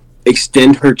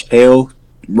extend her tail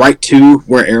right to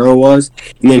where Arrow was,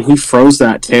 and then he froze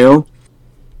that tail.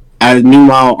 And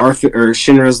meanwhile,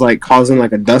 Shinra's like causing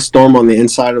like a dust storm on the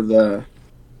inside of the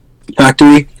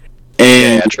factory,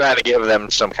 and trying to give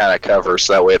them some kind of cover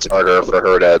so that way it's harder for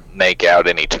her to make out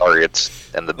any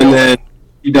targets in the building. And then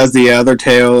he does the other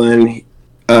tail, and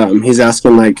he's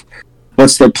asking like,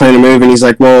 "What's the plan of move?" And he's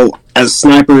like, "Well, as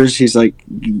snipers, he's like,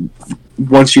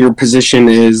 once your position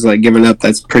is like given up,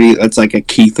 that's like a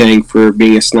key thing for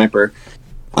being a sniper."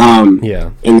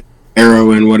 And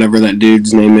Arrow and whatever that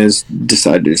dude's name is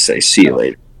decided to say, "See you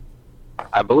later."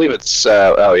 I believe it's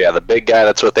the big guy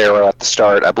that's with Arrow at the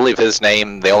start. I believe his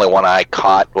name, the only one I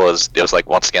caught was like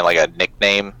once again like a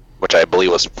nickname, which I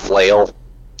believe was Flail,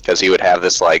 because he would have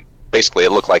this like basically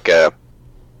it looked like a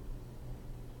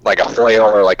flail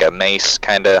or like a mace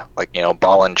kind of like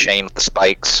ball and chain with the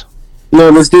spikes.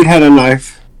 No, this dude had a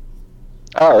knife.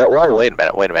 Oh, well, wait a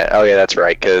minute. Oh yeah, that's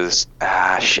right. Because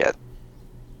shit.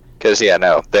 Because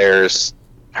there's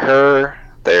her,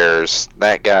 there's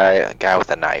that guy, a guy with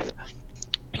a knife.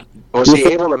 Was he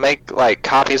able to make like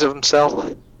copies of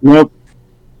himself? Nope.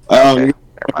 Okay,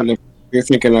 you're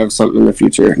thinking of something in the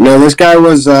future. No, this guy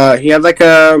was. He had like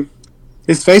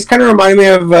his face kind of reminded me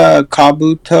of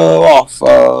Kabuto off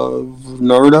of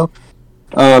Naruto.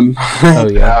 Oh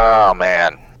yeah. Oh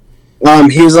man.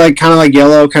 He was like kind of like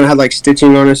yellow, kind of had like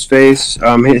stitching on his face.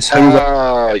 Yeah. No,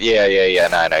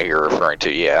 I know who you're referring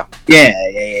to. Yeah.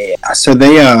 Yeah. So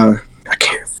they I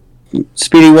can't.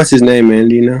 Speedy, what's his name, man?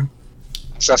 Do you know?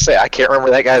 So I say I can't remember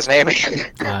that guy's name.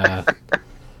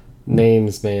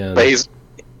 Names, man. But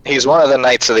he's one of the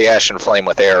Knights of the Ashen Flame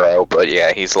with Arrow. But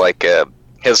yeah, he's like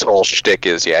his whole shtick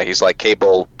is he's like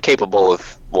capable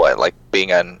of what, like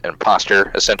being an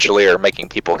imposter essentially, or making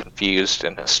people confused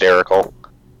and hysterical.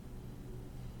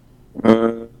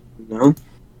 No.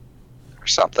 or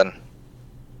something.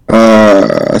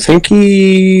 I think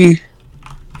he's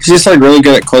just like really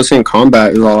good at close-in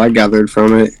combat. Is all I gathered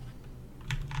from it.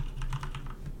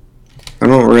 I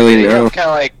don't really know. Kind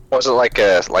of like, was it like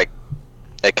a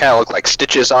it kind of looked like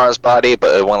stitches on his body,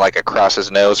 but it went like across his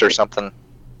nose or something.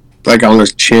 Like on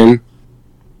his chin.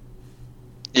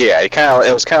 Yeah,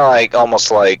 it was kind of like almost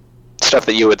like stuff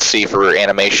that you would see for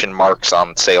animation marks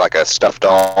on, say, like a stuffed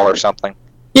doll or something.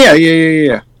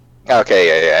 Yeah.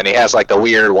 Okay, yeah, and he has like the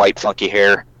weird white funky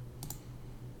hair,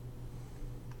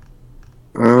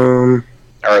 or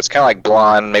it's kind of like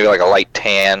blonde, maybe like a light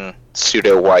tan,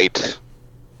 pseudo white.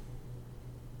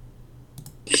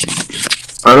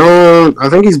 I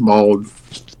think he's bald.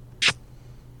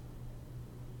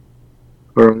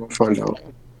 We'll find out.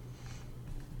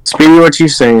 Speaking of what you're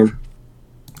saying.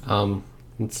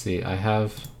 Let's see. We're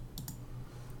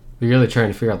really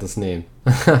trying to figure out this name.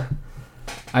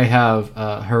 I have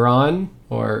Haran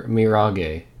or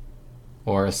Mirage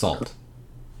or Assault.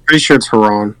 Pretty sure it's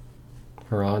Haran.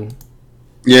 Haran.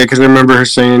 Yeah, because I remember her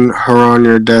saying, "Haran,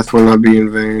 your death will not be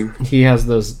in vain." He has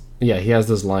those. Yeah, he has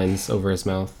those lines over his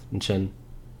mouth and chin.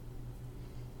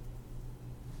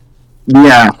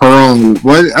 Yeah, Haran.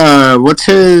 What's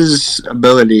his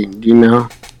ability? Do you know?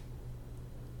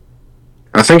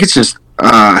 I think it's just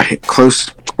close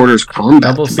quarters combat.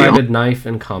 Double-sided knife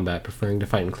in combat, preferring to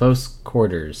fight in close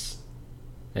quarters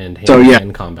and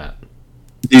hand-to-hand combat.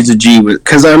 He's a G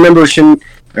because I remember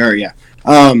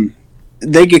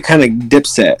they get kind of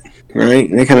dipset, right?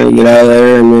 They kind of get out of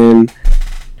there and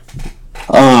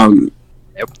then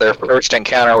Their first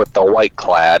encounter with the White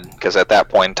Clad, because at that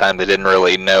point in time they didn't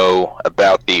really know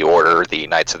about the Order, the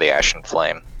Knights of the Ashen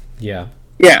Flame. Yeah.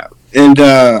 Yeah, and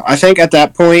I think at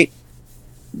that point,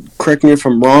 correct me if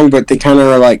I'm wrong, but they kind of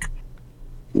are like,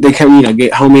 they can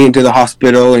get Homie into the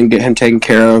hospital and get him taken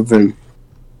care of, and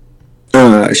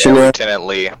Shinra, Lieutenant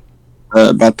Lee.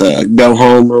 About to go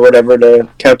home or whatever to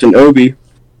Captain Obi.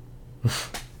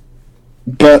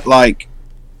 But like,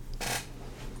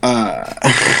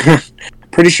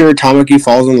 pretty sure Tamaki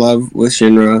falls in love with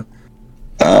Shinra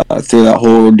through that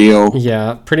whole deal.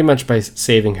 Yeah, pretty much by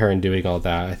saving her and doing all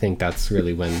that. I think that's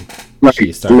really when Right.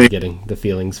 she started getting the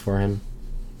feelings for him.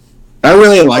 I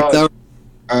really like that.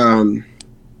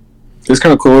 It's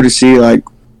kind of cool to see like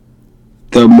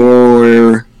the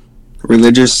more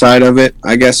religious side of it,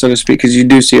 I guess, so to speak, because you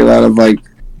do see a lot of like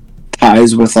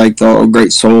ties with like the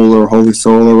Great Soul or Holy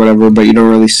Soul or whatever, but you don't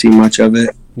really see much of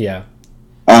it. Yeah.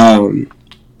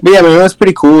 But yeah, man, that's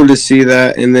pretty cool to see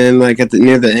that. And then like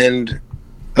near the end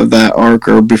of that arc,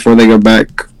 or before they go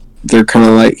back, they're kind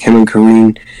of like him and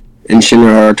Kareen and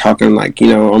Shinra are talking like,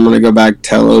 I'm gonna go back,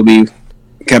 tell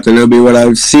Captain Obi what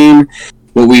I've seen,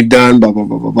 what we've done, blah blah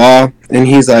blah blah blah. And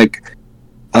he's like,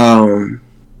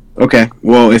 okay,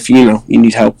 well, if you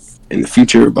need help in the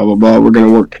future, blah blah blah, we're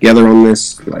gonna work together on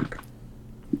this. Like,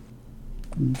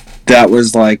 that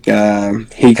was like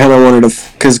he kind of wanted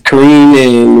to, because Kareen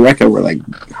and Rekka were like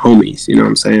homies, you know what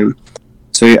I'm saying?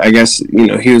 So I guess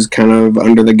he was kind of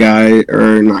under the guy,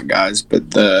 or not guys,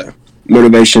 but the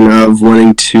motivation of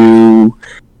wanting to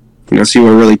see what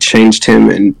really changed him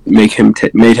and made him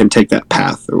take that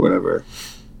path or whatever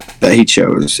that he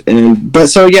chose.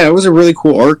 But it was a really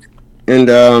cool arc, and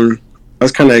I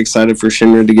was kind of excited for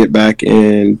Shinra to get back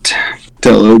and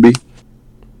tell Obi.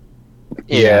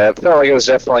 Yeah, it felt like it was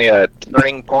definitely a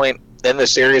turning point in the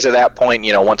series at that point.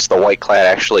 Once the White Clad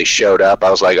actually showed up,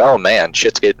 I was like, oh man,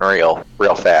 shit's getting real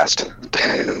fast.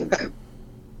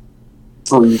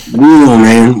 Real,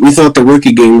 man. We thought the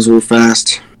rookie games were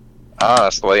fast.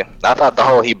 Honestly, I thought the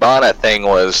whole Hibana thing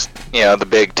was, the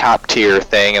big top tier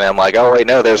thing, and I'm like, oh wait,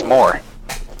 no, there's more.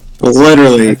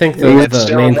 Literally. I think the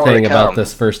main thing about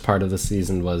this first part of the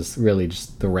season was really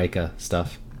just the Rekka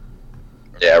stuff.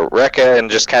 Yeah, Rekka, and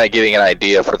just kind of getting an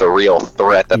idea for the real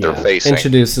threat that they're facing.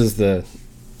 Introduces the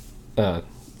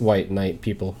White Knight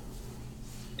people.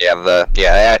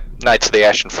 Yeah, Knights of the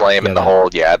Ashen Flame and the whole.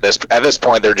 Yeah, at this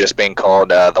point they're just being called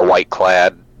the White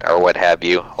Clad or what have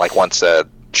you. Like once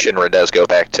Shinra does go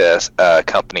back to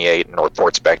Company 8 and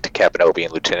reports back to Captain Obi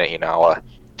and Lieutenant Inawa.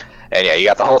 And yeah, you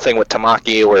got the whole thing with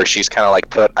Tamaki where she's kind of like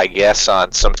put, I guess,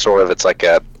 on some sort of, it's like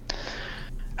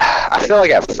I feel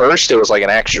like at first it was like an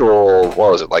actual,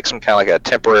 what was it, like some kind of like a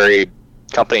temporary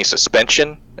company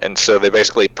suspension, and so they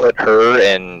basically put her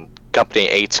in Company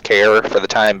 8's care for the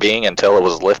time being until it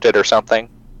was lifted or something.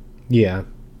 Yeah.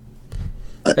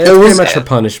 It's pretty much her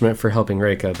punishment for helping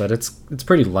Rekka, but it's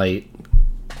pretty light,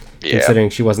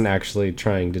 considering she wasn't actually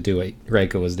trying to do what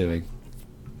Rekka was doing.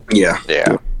 Yeah.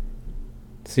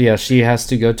 So yeah, she has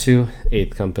to go to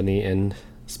 8th Company and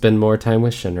spend more time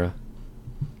with Shinra.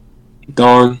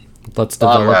 Darn. Let's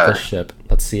develop Bummer. this ship.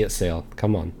 Let's see it sail.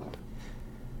 Come on.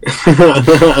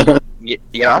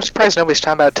 I'm surprised nobody's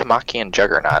talking about Tamaki and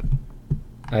Juggernaut.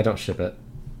 I don't ship it.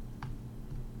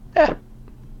 Yeah.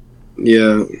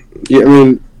 I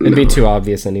mean, It'd be too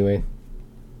obvious anyway.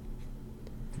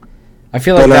 I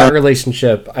feel like But, that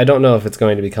relationship, I don't know if it's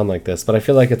going to become like this, but I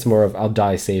feel like it's more of I'll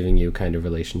die saving you kind of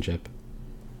relationship.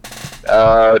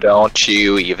 Oh, don't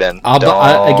you even. I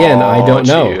don't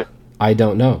know. I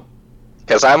don't know.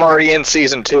 Because I'm already in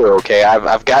season 2, okay?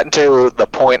 I've gotten to the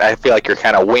point I feel like you're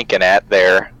kind of winking at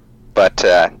there. But,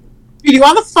 Speedy,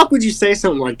 why the fuck would you say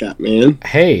something like that, man?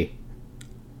 Hey,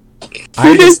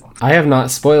 I have not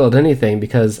spoiled anything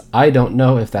because I don't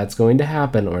know if that's going to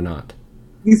happen or not.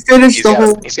 You finished the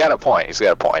whole. he's got a point. He's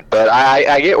got a point. But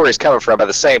I get where he's coming from. At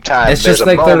the same time, It's there's just a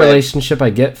like the moment. relationship I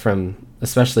get from,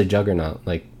 especially Juggernaut.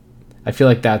 Like, I feel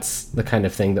like that's the kind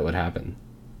of thing that would happen.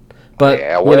 But,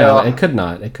 Yeah, you know, well- it could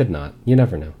not. It could not. You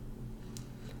never know.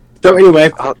 So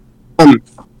anyway, Oh.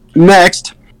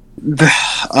 next,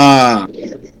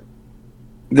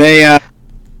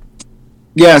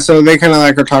 so they kind of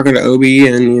like are talking to Obi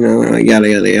and like yada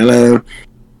yada yada.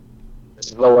 This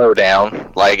is the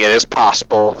lowdown. Like, it is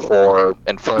possible for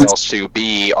Infernals to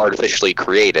be artificially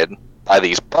created by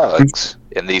these bugs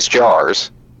in these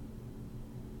jars.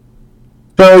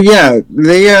 So yeah,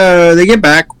 they get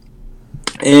back,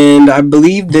 and I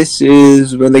believe this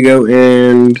is where they go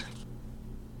and.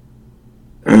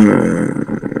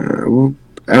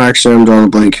 Actually, I'm drawing a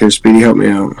blank here. Speedy, help me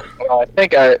out. Well, I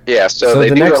think, so they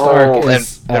the do next the whole arc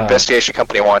is, investigation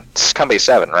company 1. It's company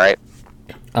 7, right?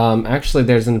 Actually,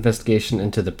 there's an investigation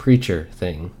into the Preacher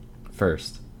thing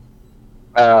first.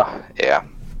 Yeah.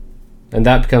 And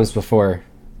that becomes before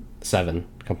 7,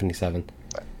 Company 7.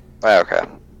 Okay.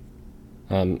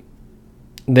 I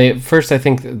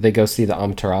think they go see the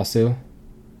Amaterasu,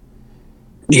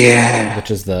 Yeah. which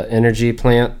is the energy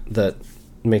plant that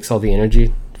makes all the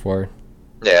energy for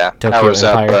Yeah. Tokyo powers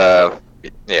Empire.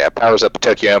 powers up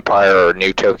Tokyo Empire or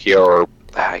New Tokyo or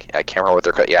I can't remember what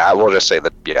they're called. Yeah, we'll just say the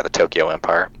Tokyo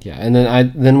Empire. Yeah, and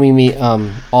then we meet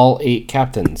all 8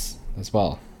 captains as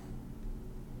well.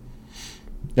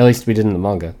 At least we did in the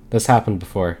manga. This happened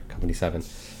before Company 7.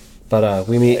 But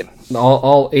we meet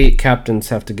all 8 captains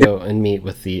have to go and meet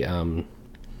with the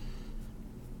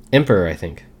Emperor, I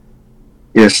think.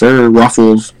 Yes, sir.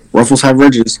 Ruffles have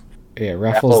ridges. Yeah, Raffles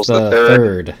Raffles the the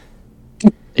third.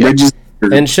 Yep. Ridges.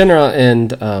 And Shinra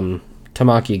and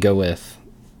Tamaki go with.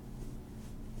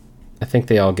 I think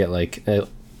they all get like a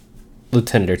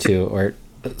lieutenant or 2 or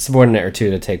a subordinate or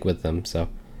 2 to take with them.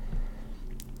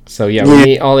 So yeah, we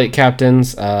meet all 8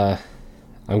 captains. I'm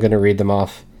gonna read them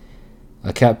off.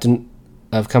 Captain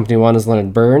of Company 1 is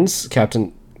Leonard Burns.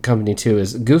 Captain Company 2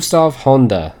 is Gustav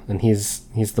Honda, and he's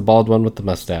the bald one with the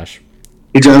mustache.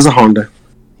 He drives a Honda.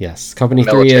 Yes. Company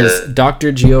 3 is Military.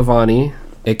 Dr. Giovanni,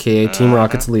 aka Team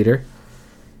Rocket's leader.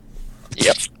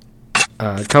 Yep.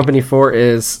 Company 4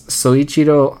 is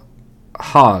Soichiro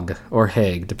Haag, or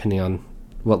Haig, depending on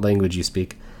what language you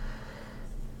speak.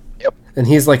 Yep. And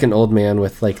he's like an old man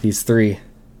with like these 3.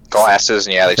 Glasses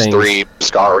and these Things. 3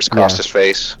 scars across Yeah. his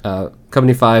face.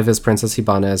 Company 5 is Princess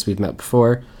Hibana, as we've met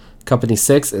before. Company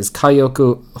 6 is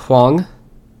Kaioku Huang.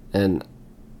 And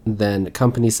then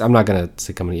I'm not going to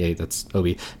say Company 8, that's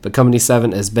Obi. But Company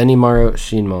 7 is Benimaru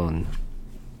Shinmon.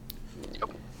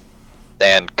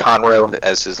 And Conroe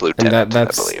as his And lieutenant,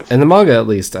 that's I believe. in the manga, at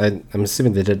least. I'm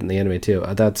assuming they did it in the anime too.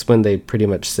 That's when they pretty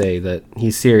much say that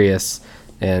he's serious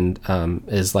and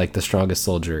is like the strongest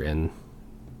soldier in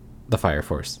the Fire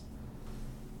Force.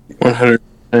 100%.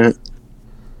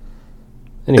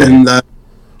 Anyway, And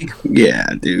yeah,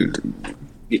 dude.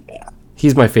 Yeah.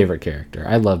 he's my favorite character.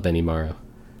 I love Benimaru.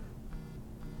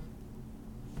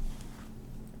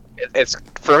 It's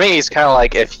for me. It's kind of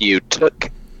like if you took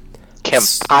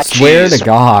Kenpachi's. Swear to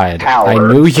God, power, I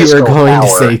knew you were physical going to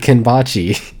power. say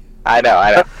Kenpachi. I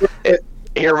know.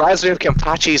 He reminds me of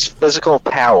Kenpachi's physical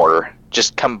power,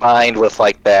 just combined with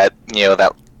like that,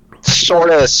 that sort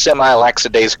of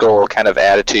semi-lackadaisical kind of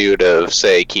attitude of,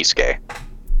 say, Kisuke.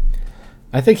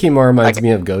 I think he more reminds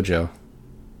me of Gojo,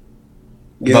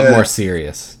 but more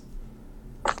serious.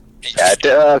 Yeah.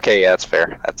 Okay. Yeah. That's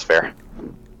fair. That's fair.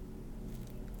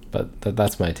 But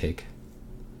that's my take.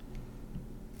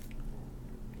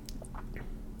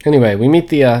 Anyway, we meet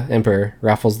the Emperor,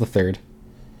 Raffles the Third.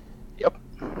 Yep.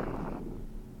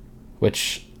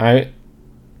 Which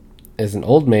is an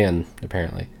old man,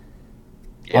 apparently.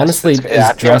 Yes, Honestly,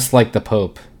 it's- is dressed like the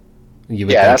Pope. You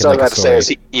would Yeah, think that's in, what I like, was a about to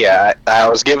story. say. I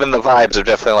was given the vibes of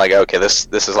definitely like, okay, this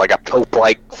is like a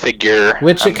Pope-like figure.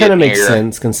 Which I'm it kind of getting makes here.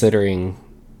 sense considering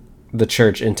the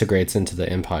church integrates into the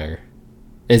empire.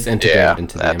 is integrated Yeah,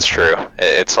 into the that's empire. true.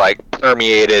 It's like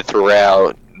permeated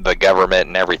throughout the government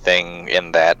and everything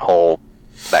in that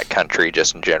country,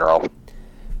 just in general.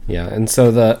 Yeah, and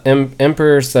so the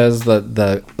emperor says that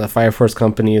the Fire Force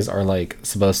companies are like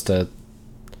supposed to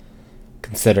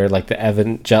consider like the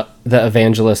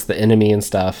evangelist the enemy and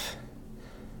stuff.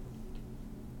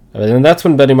 And then that's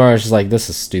when Benimaru is just like, this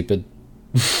is stupid.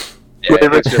 Yeah, it's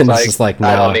And just it's like, just like,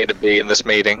 I nah. don't need to be in this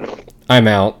meeting. I'm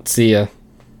out. See ya.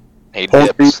 He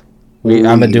dips. I'm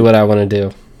gonna do what I want to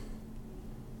do.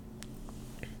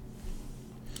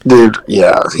 Dude,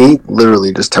 yeah, he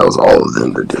literally just tells all of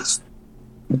them to just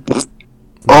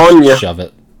on ya. Shove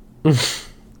it.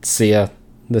 See ya.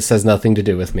 This has nothing to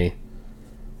do with me.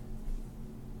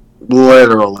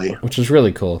 Literally. Which is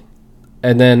really cool.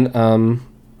 And then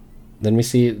we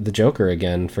see the Joker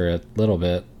again for a little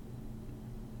bit.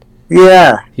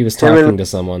 Yeah. He was talking to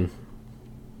someone.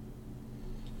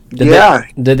 Did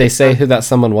they say who that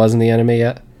someone was in the anime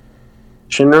yet?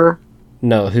 Shinra?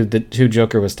 No, who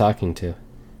Joker was talking to.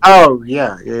 Oh,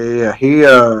 yeah. He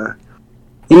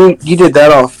did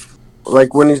that off,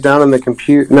 like, when he's down in the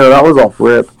computer. No, that was off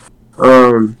RIP.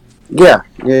 Yeah.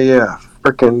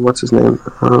 Frickin', what's his name?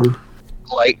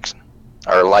 Liked.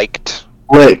 Licht.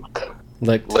 Licked.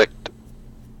 Licht.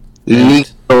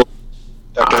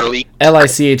 Dr. Leaked.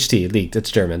 Licht, leaked.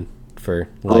 It's German for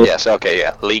light. Yes, okay,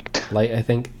 yeah. Leaked. Light, I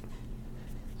think.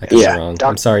 I could be Yeah. wrong.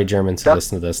 I'm sorry, Germans who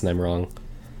listen to this, and I'm wrong.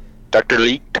 Dr.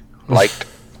 Leaked. Liked.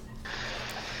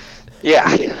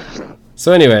 Yeah.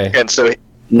 So anyway, And so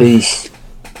Yeesh.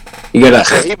 You gotta.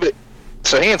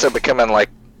 so he ends up becoming, like,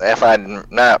 if I'm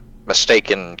not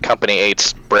mistaken, Company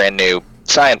 8's brand new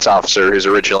science officer who's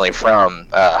originally from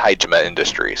Hajime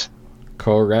Industries.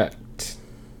 correct.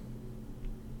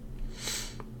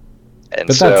 And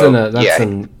But so, that's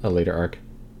in a later arc.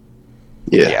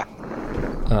 Yeah.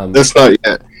 Um, That's not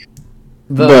yet.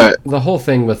 the whole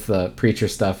thing with the preacher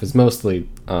stuff is mostly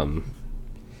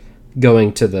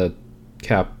going to the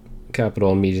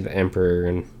capital and meeting the emperor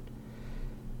and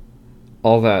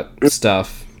all that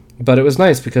stuff. But it was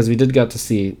nice because we did get to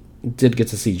see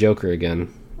Joker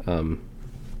again.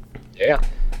 Yeah.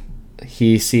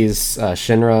 He sees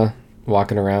Shinra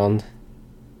walking around,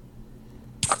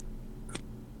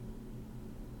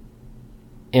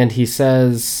 and he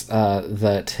says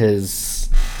that his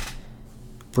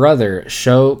brother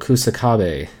Sho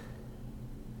Kusakabe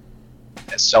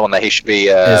It's someone that he should be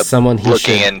is someone he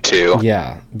looking should, into.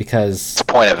 Yeah, because It's a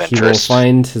point of he will interest.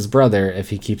 find his brother if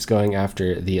he keeps going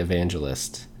after the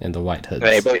evangelist and the White Hoods.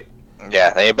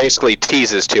 And he basically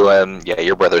teases to him, yeah,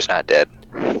 your brother's not dead.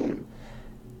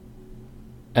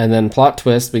 And then plot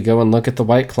twist, we go and look at the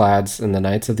White Clads and the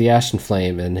Knights of the Ashen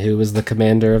Flame, and who was the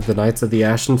commander of the Knights of the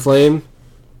Ashen Flame?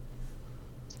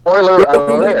 Spoiler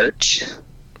alert.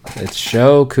 It's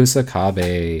Sho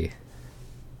Kusakabe.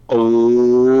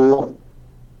 Oh.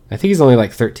 I think he's only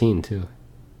like 13 too.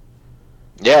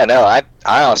 Yeah, no, I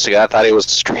honestly I thought he was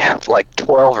straight up like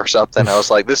 12 or something. I was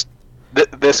like, this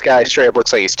guy straight up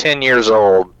looks like he's 10 years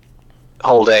old,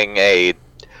 holding a.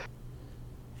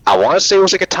 I want to say it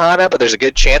was a katana, but there's a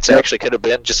good chance it actually could have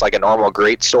been just like a normal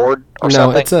great sword or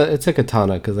No, something. it's a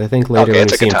katana because I think later Okay, when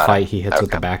it's we a see him katana. fight, he hits with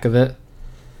the Okay. back of it.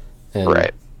 And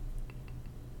Right.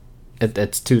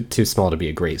 It's too small to be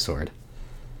a great sword.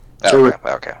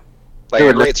 Okay. Like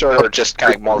a great sword, or just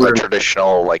kind of more of a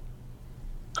traditional like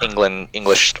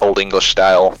old English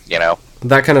style, you know.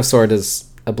 That kind of sword is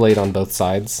a blade on both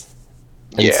sides.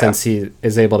 And Yeah. since he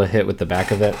is able to hit with the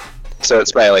back of it, So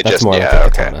it's mainly That's just more like yeah, a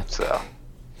okay. katana. So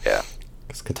yeah.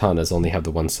 because katanas only have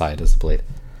the one side as a blade.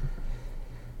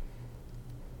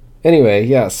 Anyway,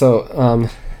 yeah, so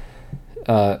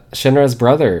Shinra's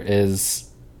brother is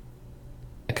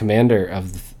a commander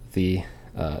of the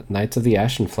Knights of the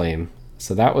Ashen Flame.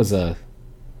 So that was a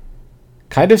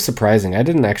kind of surprising. I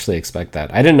didn't actually expect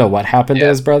that. I didn't know what happened to Yeah.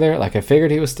 his brother. Like, I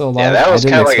figured he was still alive. Yeah, that was I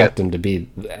didn't kinda like expect him to be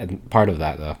part of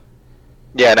that, though.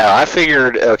 Yeah, no, I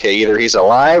figured, okay, either he's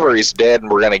alive or he's dead, and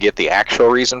we're going to get the actual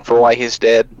reason for why he's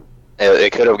dead.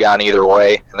 It could have gone either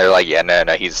way, and they're like, yeah, no,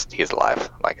 he's alive.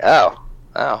 I'm like, oh,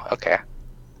 okay.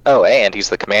 Oh, and he's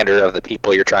the commander of the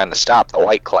people you're trying to stop, the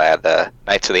White Clad, the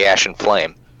Knights of the Ashen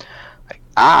Flame. Like,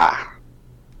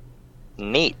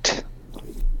 neat.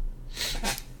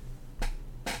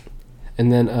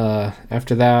 And then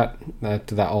after that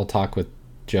all talk with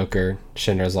Joker,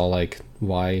 Shinra's all like,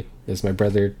 why is my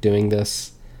brother doing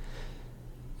this?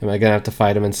 Am I gonna have to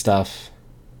fight him and stuff?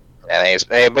 And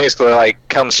he basically like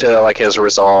comes to like his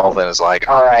resolve and is like,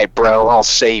 all right, bro, I'll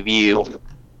save you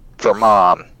for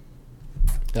mom.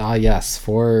 Ah, yes,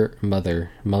 for mother.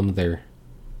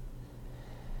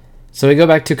 So we go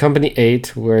back to Company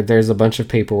 8, where there's a bunch of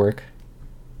paperwork.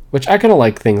 which I kind of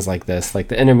like things like this, like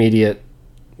the intermediate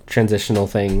transitional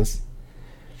things.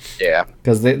 Yeah.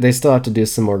 Because they still have to do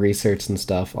some more research and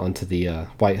stuff onto the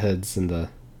White Hoods and the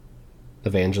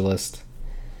Evangelist.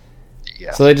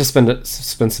 Yeah. So they just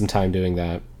spend some time doing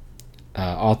that.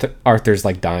 Arthur's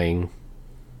like dying.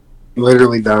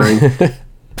 Literally dying.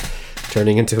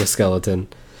 Turning into a skeleton.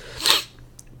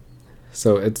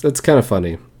 So it's kind of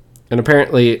funny. And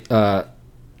apparently the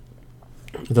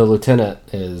lieutenant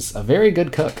is a very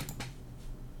good cook.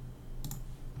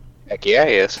 Heck yeah,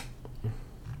 he is.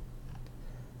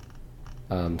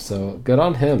 So good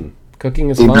on him. Cooking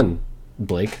is fun,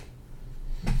 Blake.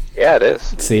 Yeah, it is.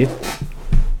 See?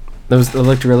 It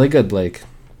looked really good, Blake.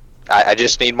 I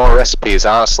just need more recipes,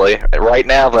 honestly. Right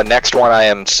now, the next one I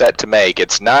am set to make,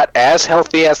 it's not as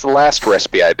healthy as the last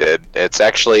recipe I did. It's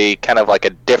actually kind of like a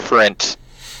different,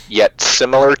 yet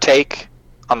similar take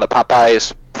on the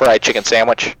Popeyes fried chicken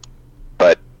sandwich,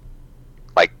 but,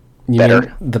 like, You better.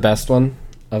 mean the best one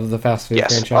of the fast food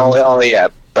Yes. franchise? Oh, yeah.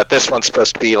 But this one's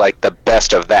supposed to be, like, the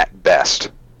best of that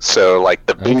best. So, like,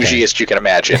 the bougiest you can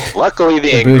imagine. Luckily,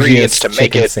 the ingredients to make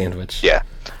chicken it... sandwich. Yeah.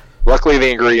 Luckily, the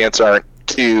ingredients aren't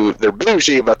they're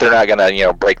bougie, but they're not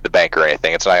gonna, break the bank or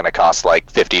anything. It's not gonna cost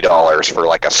like $50 for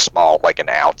like a small, like an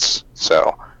ounce.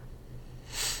 So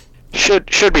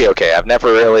should be okay. I've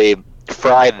never really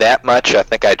fried that much. I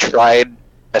think I tried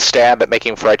a stab at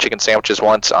making fried chicken sandwiches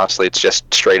once. Honestly, it's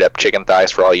just straight up chicken thighs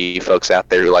for all you folks out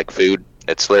there who like food.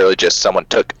 It's literally just someone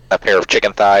took a pair of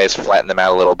chicken thighs, flattened them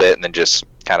out a little bit, and then just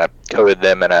kind of coated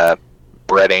them in a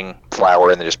breading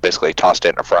flour, and then just basically tossed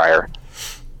it in a fryer.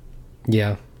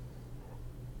 Yeah.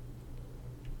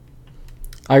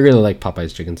 I really like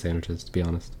Popeye's chicken sandwiches, to be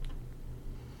honest.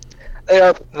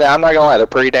 I'm not gonna lie, they're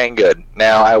pretty dang good.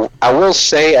 Now, I will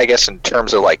say, I guess in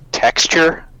terms of like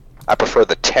texture, I prefer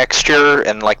the texture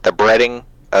and like the breading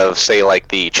of, say, like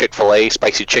the Chick-fil-A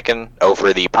spicy chicken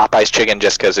over the Popeye's chicken,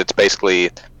 just because it's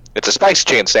a spicy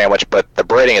chicken sandwich, but the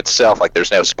breading itself, like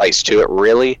there's no spice to it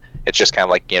really. It's just kind of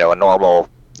like, a normal,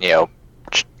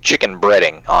 chicken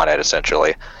breading on it,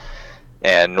 essentially.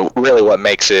 And really what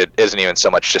makes it isn't even so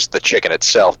much just the chicken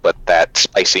itself, but that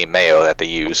spicy mayo that they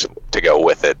use to go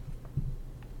with it.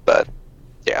 But,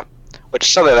 yeah. Which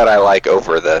is something that I like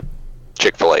over the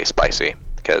Chick-fil-A spicy,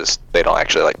 because they don't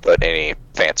actually like put any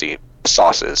fancy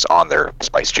sauces on their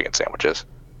spiced chicken sandwiches.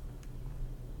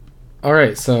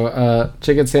 Alright, so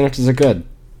chicken sandwiches are good.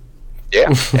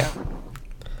 Yeah, yeah.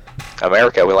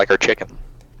 America, we like our chicken.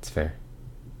 It's fair.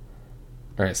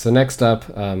 Alright, so next up,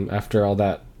 after all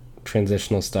that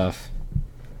transitional stuff,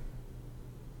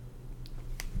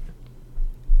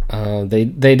 they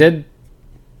did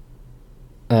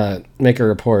make a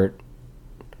report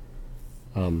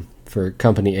for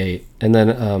Company 8, and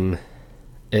then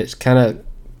it kind of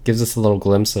gives us a little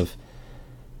glimpse of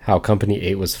how Company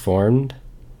 8 was formed.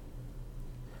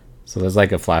 So there's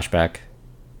like a flashback,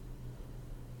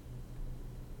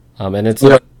 and it's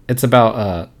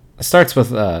about it starts with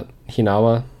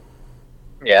Hinawa.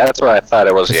 Yeah, that's what I thought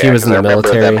it was. He Yeah, was in I the remember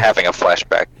military. them having a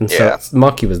flashback. And Yeah. so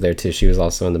Maki was there too. She was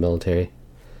also in the military.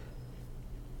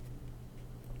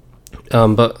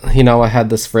 But Hinawa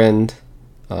had this friend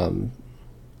in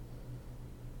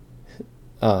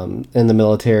the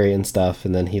military and stuff,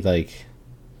 and then they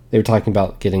were talking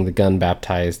about getting the gun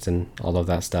baptized and all of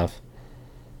that stuff.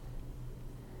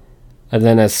 And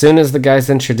then as soon as the guy's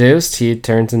introduced, he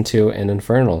turns into an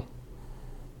infernal.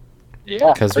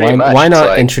 Yeah, Because pretty much. why It's not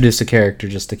like, introduce a character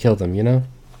just to kill them, you know?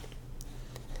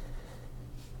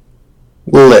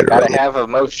 Literally. gotta have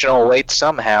emotional weight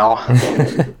somehow.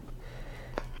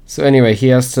 So anyway,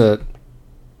 his friend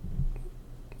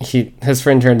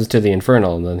turns into the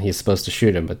infernal, and then he's supposed to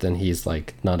shoot him, but then he's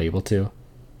like not able to.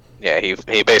 Yeah,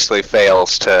 he basically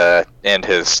fails to end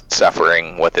his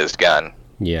suffering with his gun.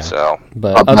 Yeah. So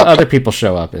But other people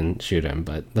show up and shoot him,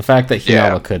 but the fact that Hinawa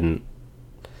Yeah. couldn't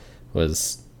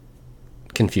was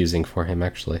confusing for him,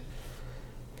 actually.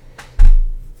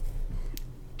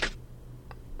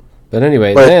 But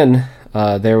anyway, then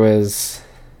there was...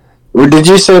 Did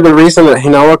you say the reason that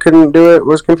Hinawa couldn't do it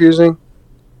was confusing?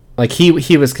 Like,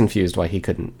 he was confused why he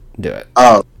couldn't do it.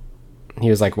 Oh. He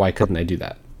was like, why couldn't I do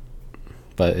that?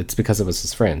 But it's because it was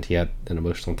his friend. He had an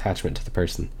emotional attachment to the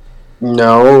person.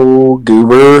 No,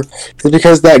 Goober. It's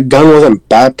because that gun wasn't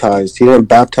baptized. He didn't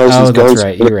baptize his gun. That's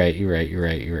right.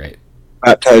 You're right.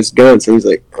 Baptized gun, so he's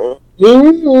like... And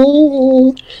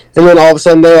then all of a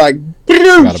sudden they're like...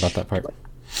 Forgot about that part.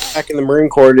 Back in the Marine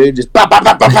Corps, dude. Just...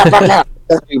 That's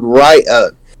right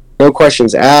up. No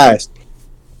questions asked.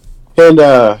 And,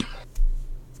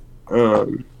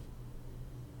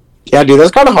 yeah, dude,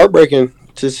 that's kind of heartbreaking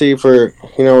to see for,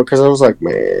 because I was like,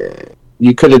 man,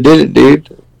 you could have did it,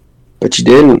 dude. but you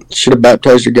didn't. Should have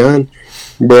baptized your gun,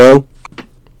 bro.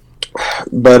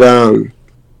 But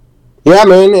yeah,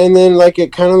 man. And then like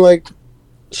it kind of like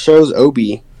shows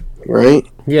Obi, right?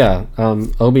 Yeah,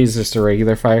 Obi's just a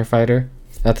regular firefighter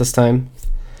at this time.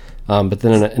 But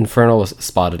then an Infernal was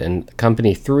spotted, and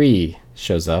Company 3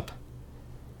 shows up.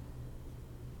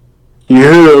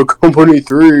 Yeah, Company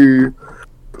 3.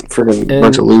 Freaking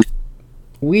bunch of loot.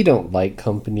 We don't like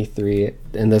Company 3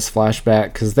 in this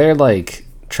flashback, because they're, like,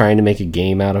 trying to make a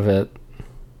game out of it.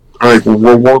 Like,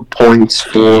 reward points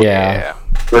for Yeah.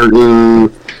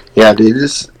 certain... Yeah, dude,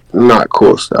 it's not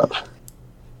cool stuff.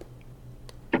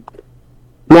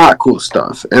 Not cool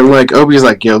stuff. And like Obi's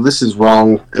like, yo, this is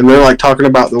wrong. And they're like talking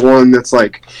about the one that's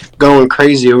like going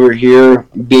crazy over here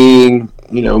being,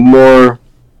 you know, more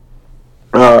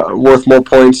worth more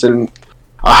points and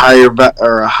a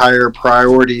higher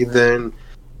priority than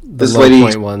The this low lady,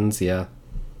 point ones, yeah.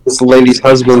 this lady's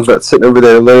husband that's sitting over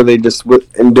there literally just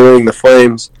enduring the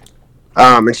flames.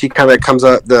 And she kind of comes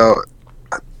up, the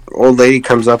old lady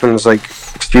comes up and is like,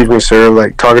 excuse me, sir,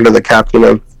 like talking to the captain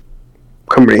of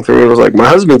Company 3, and was like, my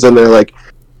husband's in there like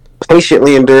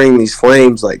patiently enduring these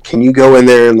flames, like can you go in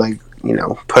there and like, you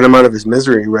know, put him out of his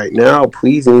misery right now,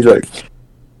 please? And he's like,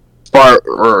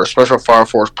 special fire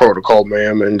force protocol,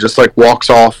 ma'am, and just like walks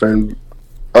off. And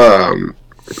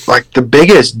like the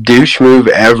biggest douche move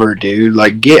ever, dude.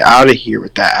 Like, get out of here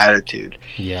with that attitude.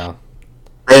 Yeah.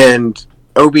 And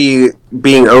Obi,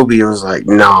 being Obi, was like,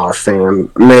 nah, fam,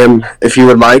 ma'am, if you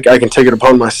would like, I can take it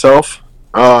upon myself.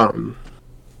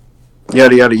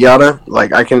 Yada yada yada.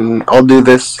 Like I'll do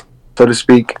this, so to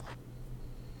speak.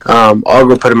 I'll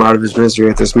go put him out of his misery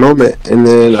at this moment. And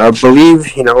then I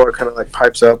believe, you know, it kind of like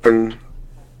pipes up and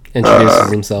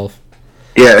Introduces himself.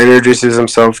 Yeah, introduces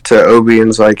himself to Obi and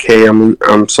is like, hey, I'm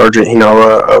Sergeant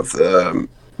Hinawa of the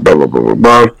blah blah blah blah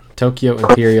blah. Tokyo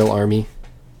Imperial Army.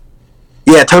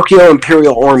 Yeah, Tokyo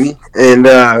Imperial Army, and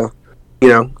you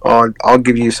know, I'll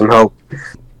give you some help.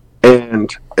 And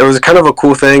it was kind of a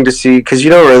cool thing to see, because you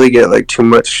don't really get like too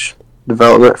much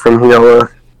development from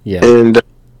Hinawa. Yeah. And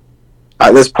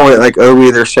at this point, like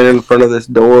Obi, they're sitting in front of this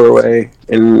doorway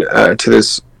and to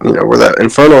this, you know, where that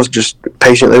Infernal's just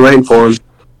patiently waiting for him.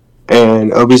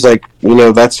 And Obi's like, you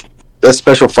know, that's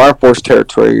Special Fire Force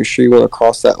territory. You're sure you want to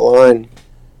cross that line?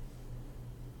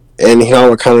 And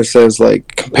Hinawa kind of says,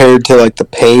 like, compared to like the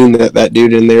pain that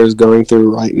dude in there is going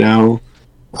through right now,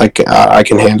 like I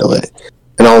can handle it.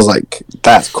 And I was like,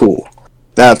 that's cool.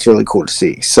 That's really cool to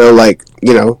see. So like,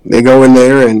 you know, they go in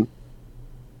there and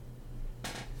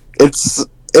it's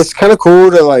kind of cool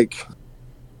to like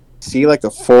see like the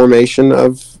formation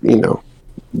of, you know,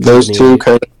 those two,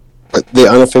 kind of the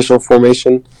unofficial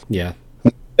formation. Yeah.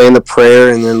 And the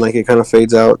prayer, and then like it kind of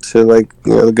fades out to like,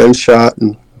 you know, the gunshot.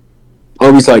 And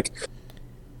Obi's like,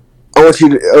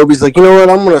 Obi's like, you know what,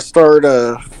 I'm gonna start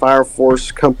a fire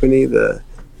force company to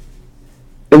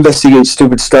investigate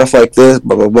stupid stuff like this,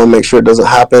 blah blah blah, make sure it doesn't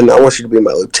happen. I want you to be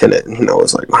my lieutenant. And I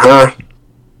was like, huh?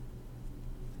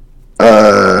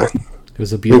 It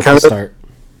was a beautiful start.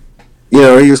 You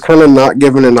know, he was kind of not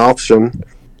given an option.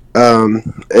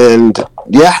 And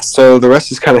yeah, so the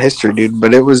rest is kind of history, dude.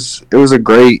 But it was a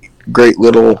great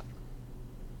little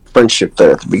friendship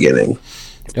there at the beginning.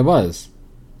 It was.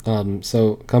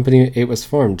 So Company 8 was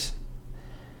formed.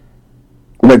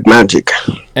 Like magic.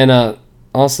 And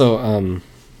also,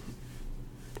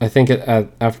 I think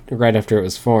right after it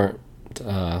was formed,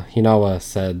 Hinawa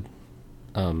said,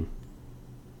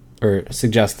 or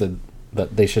suggested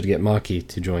that they should get Maki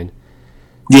to join.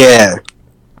 Yeah,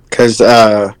 because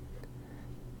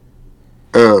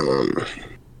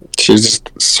she's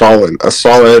just a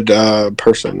solid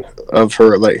person of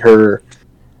her, like her.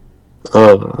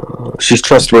 She's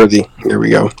trustworthy. There we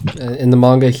go. In the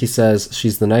manga, he says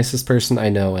she's the nicest person I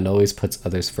know and always puts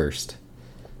others first.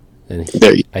 And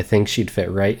I think she'd fit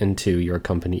right into your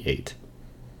Company 8.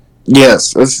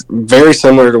 Yes, it's very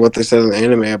similar to what they said in the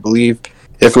anime, I believe,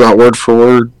 if not word for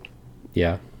word.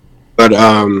 Yeah. But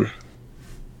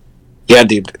yeah,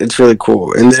 dude, it's really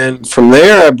cool. And then from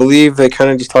there, I believe they kind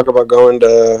of just talk about going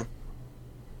to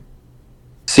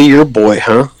see your boy,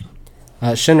 huh?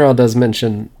 Shinra does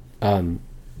mention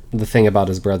the thing about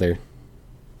his brother.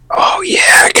 Oh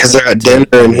yeah, because they're at dinner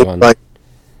and he's like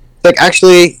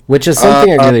actually, which is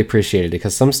something I really appreciated,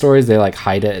 because some stories they like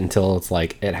hide it until it's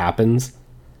like it happens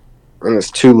and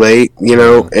it's too late, you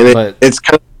know. And it's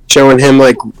kind of showing him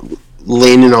like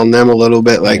leaning on them a little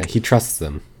bit, like he trusts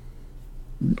them.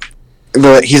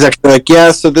 But he's actually like,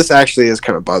 yeah, so this actually is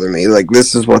kind of bothering me. Like,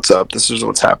 this is what's up. This is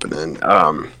what's happening.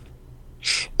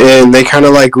 And they kind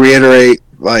of like reiterate,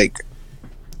 like,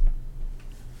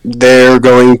 they're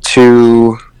going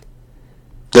to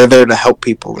they're there to help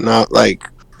people, not like,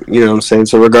 you know what I'm saying.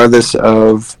 So regardless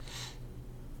of,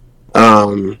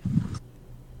 oh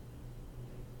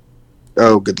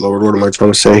good lord, what am I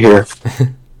trying to say here?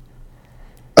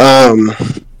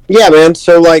 Yeah, man.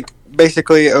 So like,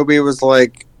 basically, Obi was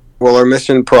like, well, our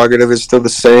mission prerogative is still the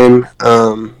same,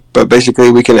 but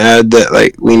basically, we can add that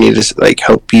like we need to like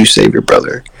help you save your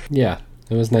brother. Yeah,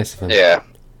 it was nice of him. Yeah.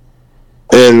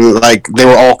 And like they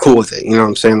were all cool with it, you know what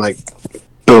I'm saying? Like,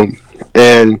 boom.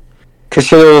 And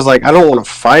Kushina was like, I don't want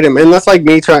to fight him, and that's like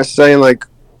me trying to say like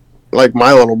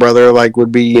my little brother like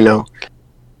would be, you know,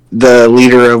 the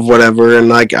leader of whatever, and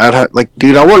like like,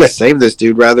 dude, I want to save this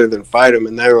dude rather than fight him.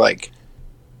 And they were like,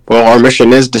 well, our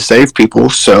mission is to save people,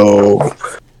 so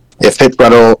it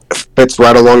fits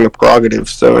right along the prerogative.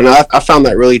 So, and I found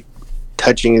that really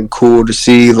touching and cool to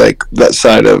see like that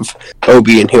side of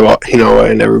Obi and Hinoa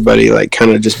and everybody like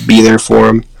kind of just be there for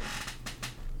him.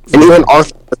 And even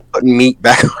Arthur putting meat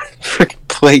back on his freaking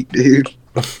plate, dude.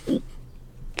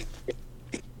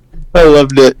 I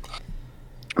loved it.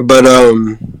 But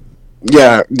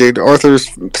yeah, dude, Arthur's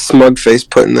smug face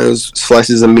putting those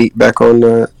slices of meat back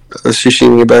on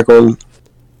sashimi back on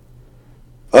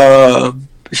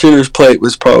Shooter's plate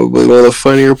was probably one of the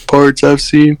funnier parts I've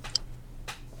seen.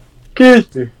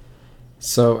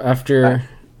 So after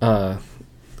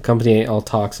Company 8 all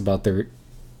talks about their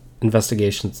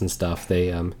investigations and stuff,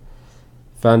 they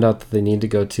found out that they need to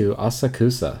go to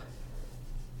Asakusa,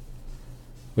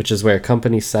 which is where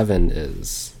Company 7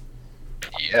 is.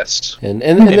 Yes. And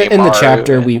in the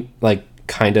chapter, we like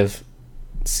kind of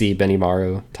see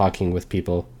Benimaru talking with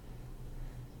people,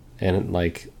 and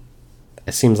like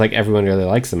it seems like everyone really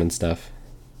likes him and stuff.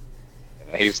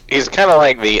 He's kind of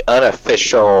like the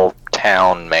unofficial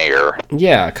town mayor.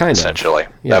 Yeah, kind of. Essentially,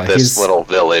 yeah, of this little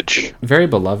village. Very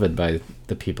beloved by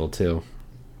the people too.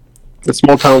 The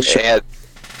small town shit.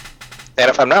 And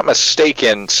if I'm not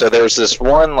mistaken, so there's this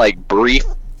one like brief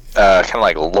kind of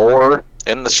like lore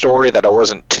in the story that I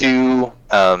wasn't too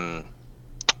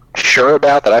sure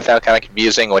about, that I found kind of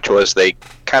confusing, which was they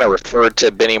kind of referred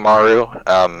to Benimaru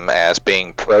as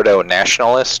being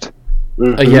proto-nationalist.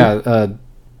 Mm-hmm. Yeah,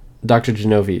 Dr.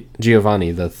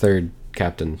 Giovanni, the third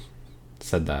captain,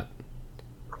 said that.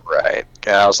 Right.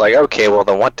 And I was like, okay, well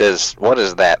then what does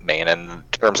that mean in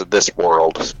terms of this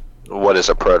world? What is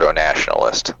a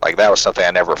proto-nationalist? Like, that was something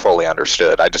I never fully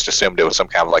understood. I just assumed it was some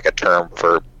kind of like a term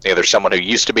for either someone who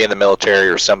used to be in the military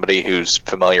or somebody who's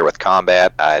familiar with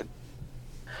combat. I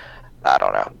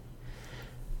don't know.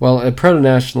 Well, a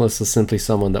proto-nationalist is simply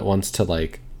someone that wants to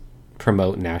like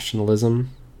promote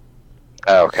nationalism.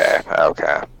 Okay.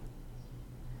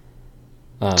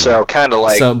 So kind of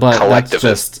like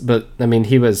collectivist. But I mean,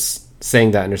 he was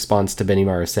saying that in response to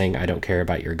Benimaru saying, "I don't care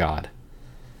about your god."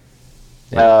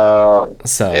 So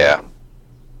yeah,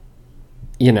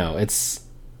 you know, it's.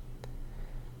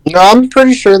 No, I'm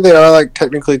pretty sure they are like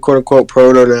technically "quote unquote"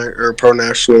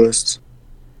 pro-nationalists.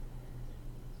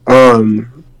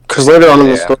 Because later on in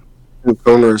the story,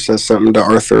 Connor says something to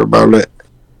Arthur about it.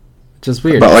 Which is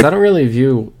weird, because I don't really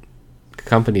view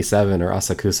Company 7 or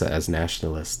Asakusa as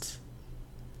nationalists.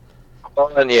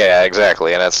 Well, and yeah,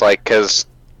 exactly. And it's like, because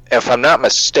if I'm not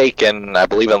mistaken, I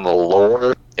believe in the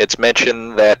lore, it's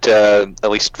mentioned that, at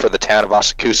least for the town of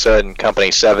Asakusa and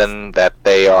Company 7, that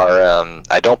they are,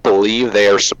 I don't believe they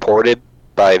are supported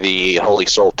by the Holy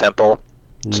Soul Temple.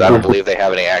 So I don't believe they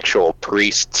have any actual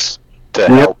priests to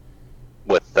help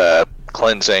with the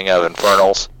cleansing of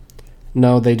infernals.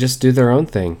 No, they just do their own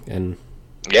thing, and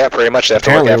yeah, pretty much they have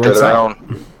to look after their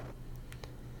own.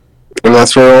 And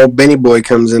that's where old Benny Boy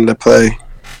comes into play.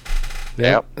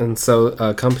 Yeah, and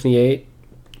so Company 8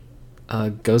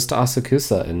 goes to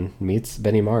Asakusa and meets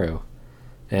Benimaru,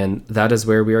 and that is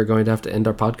where we are going to have to end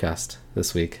our podcast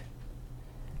this week,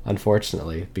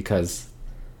 unfortunately, because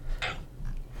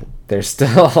there's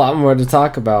still a lot more to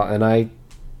talk about, and I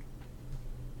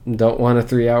don't want a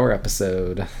 3-hour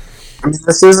episode. I mean,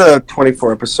 this is a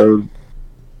 24 episode.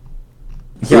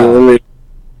 Yeah.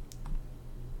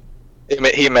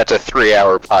 He meant a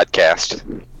 3-hour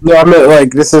podcast. No, I meant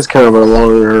like this is kind of a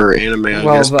longer anime, I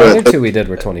guess. Well, the other two we did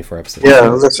were 24 episodes. Yeah, I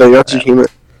was gonna say Yachihime.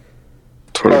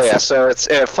 Oh yeah, so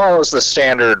it follows the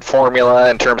standard formula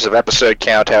in terms of episode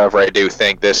count. However, I do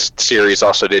think this series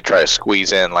also did try to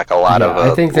squeeze in like a lot of.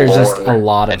 I think there's just a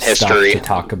lot of history stuff to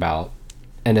talk about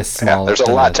in a small. There's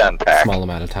a lot to unpack. Small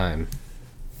amount of time.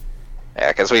 Yeah,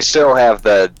 because we still have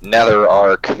the Nether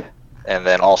arc, and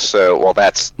then also, well,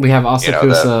 that's we have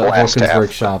Asakusa, Vulcan's half.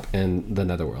 Workshop, and the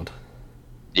Netherworld.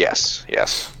 Yes.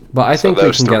 But I think we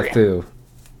can get through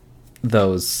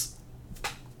those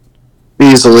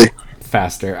easily.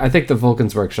 Faster. I think the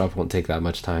Vulcan's Workshop won't take that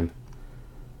much time.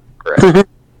 Correct.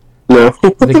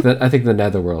 know. I think the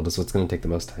Netherworld is what's going to take the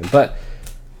most time, but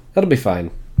that'll be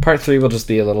fine. Part 3 will just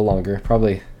be a little longer,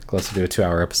 probably closer to a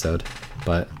 2-hour episode,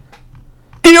 but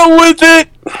deal with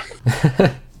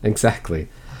it. exactly.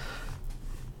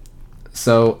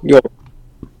 So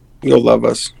you'll love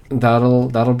us.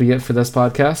 That'll be it for this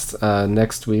podcast.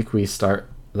 Next week we start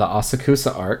the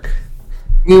Asakusa arc.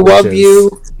 We love is,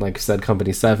 you. Like I said,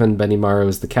 Company 7. Benimaru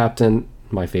is the captain.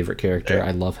 My favorite character. Yeah.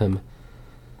 I love him.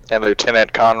 And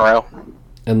Lieutenant Conroe.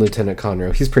 And Lieutenant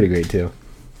Conroe. He's pretty great too.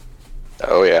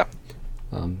 Oh, yeah.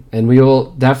 And we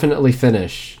will definitely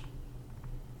finish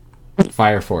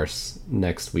Fire Force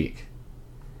next week.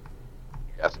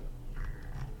 Yes.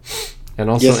 And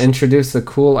also introduce a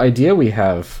cool idea we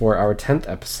have for our 10th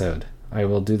episode. I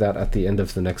will do that at the end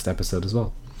of the next episode as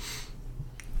well.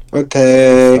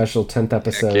 Okay. Special 10th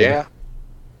episode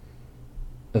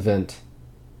event.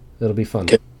 It'll be fun.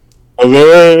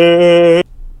 Okay.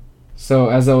 So,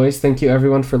 as always, thank you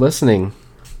everyone for listening.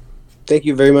 Thank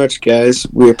you very much, guys.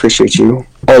 We appreciate you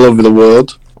all over the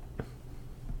world.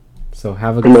 So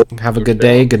have a good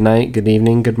day, good night, good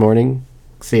evening, good morning.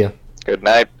 See ya. Good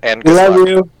night and We good love luck.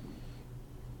 you.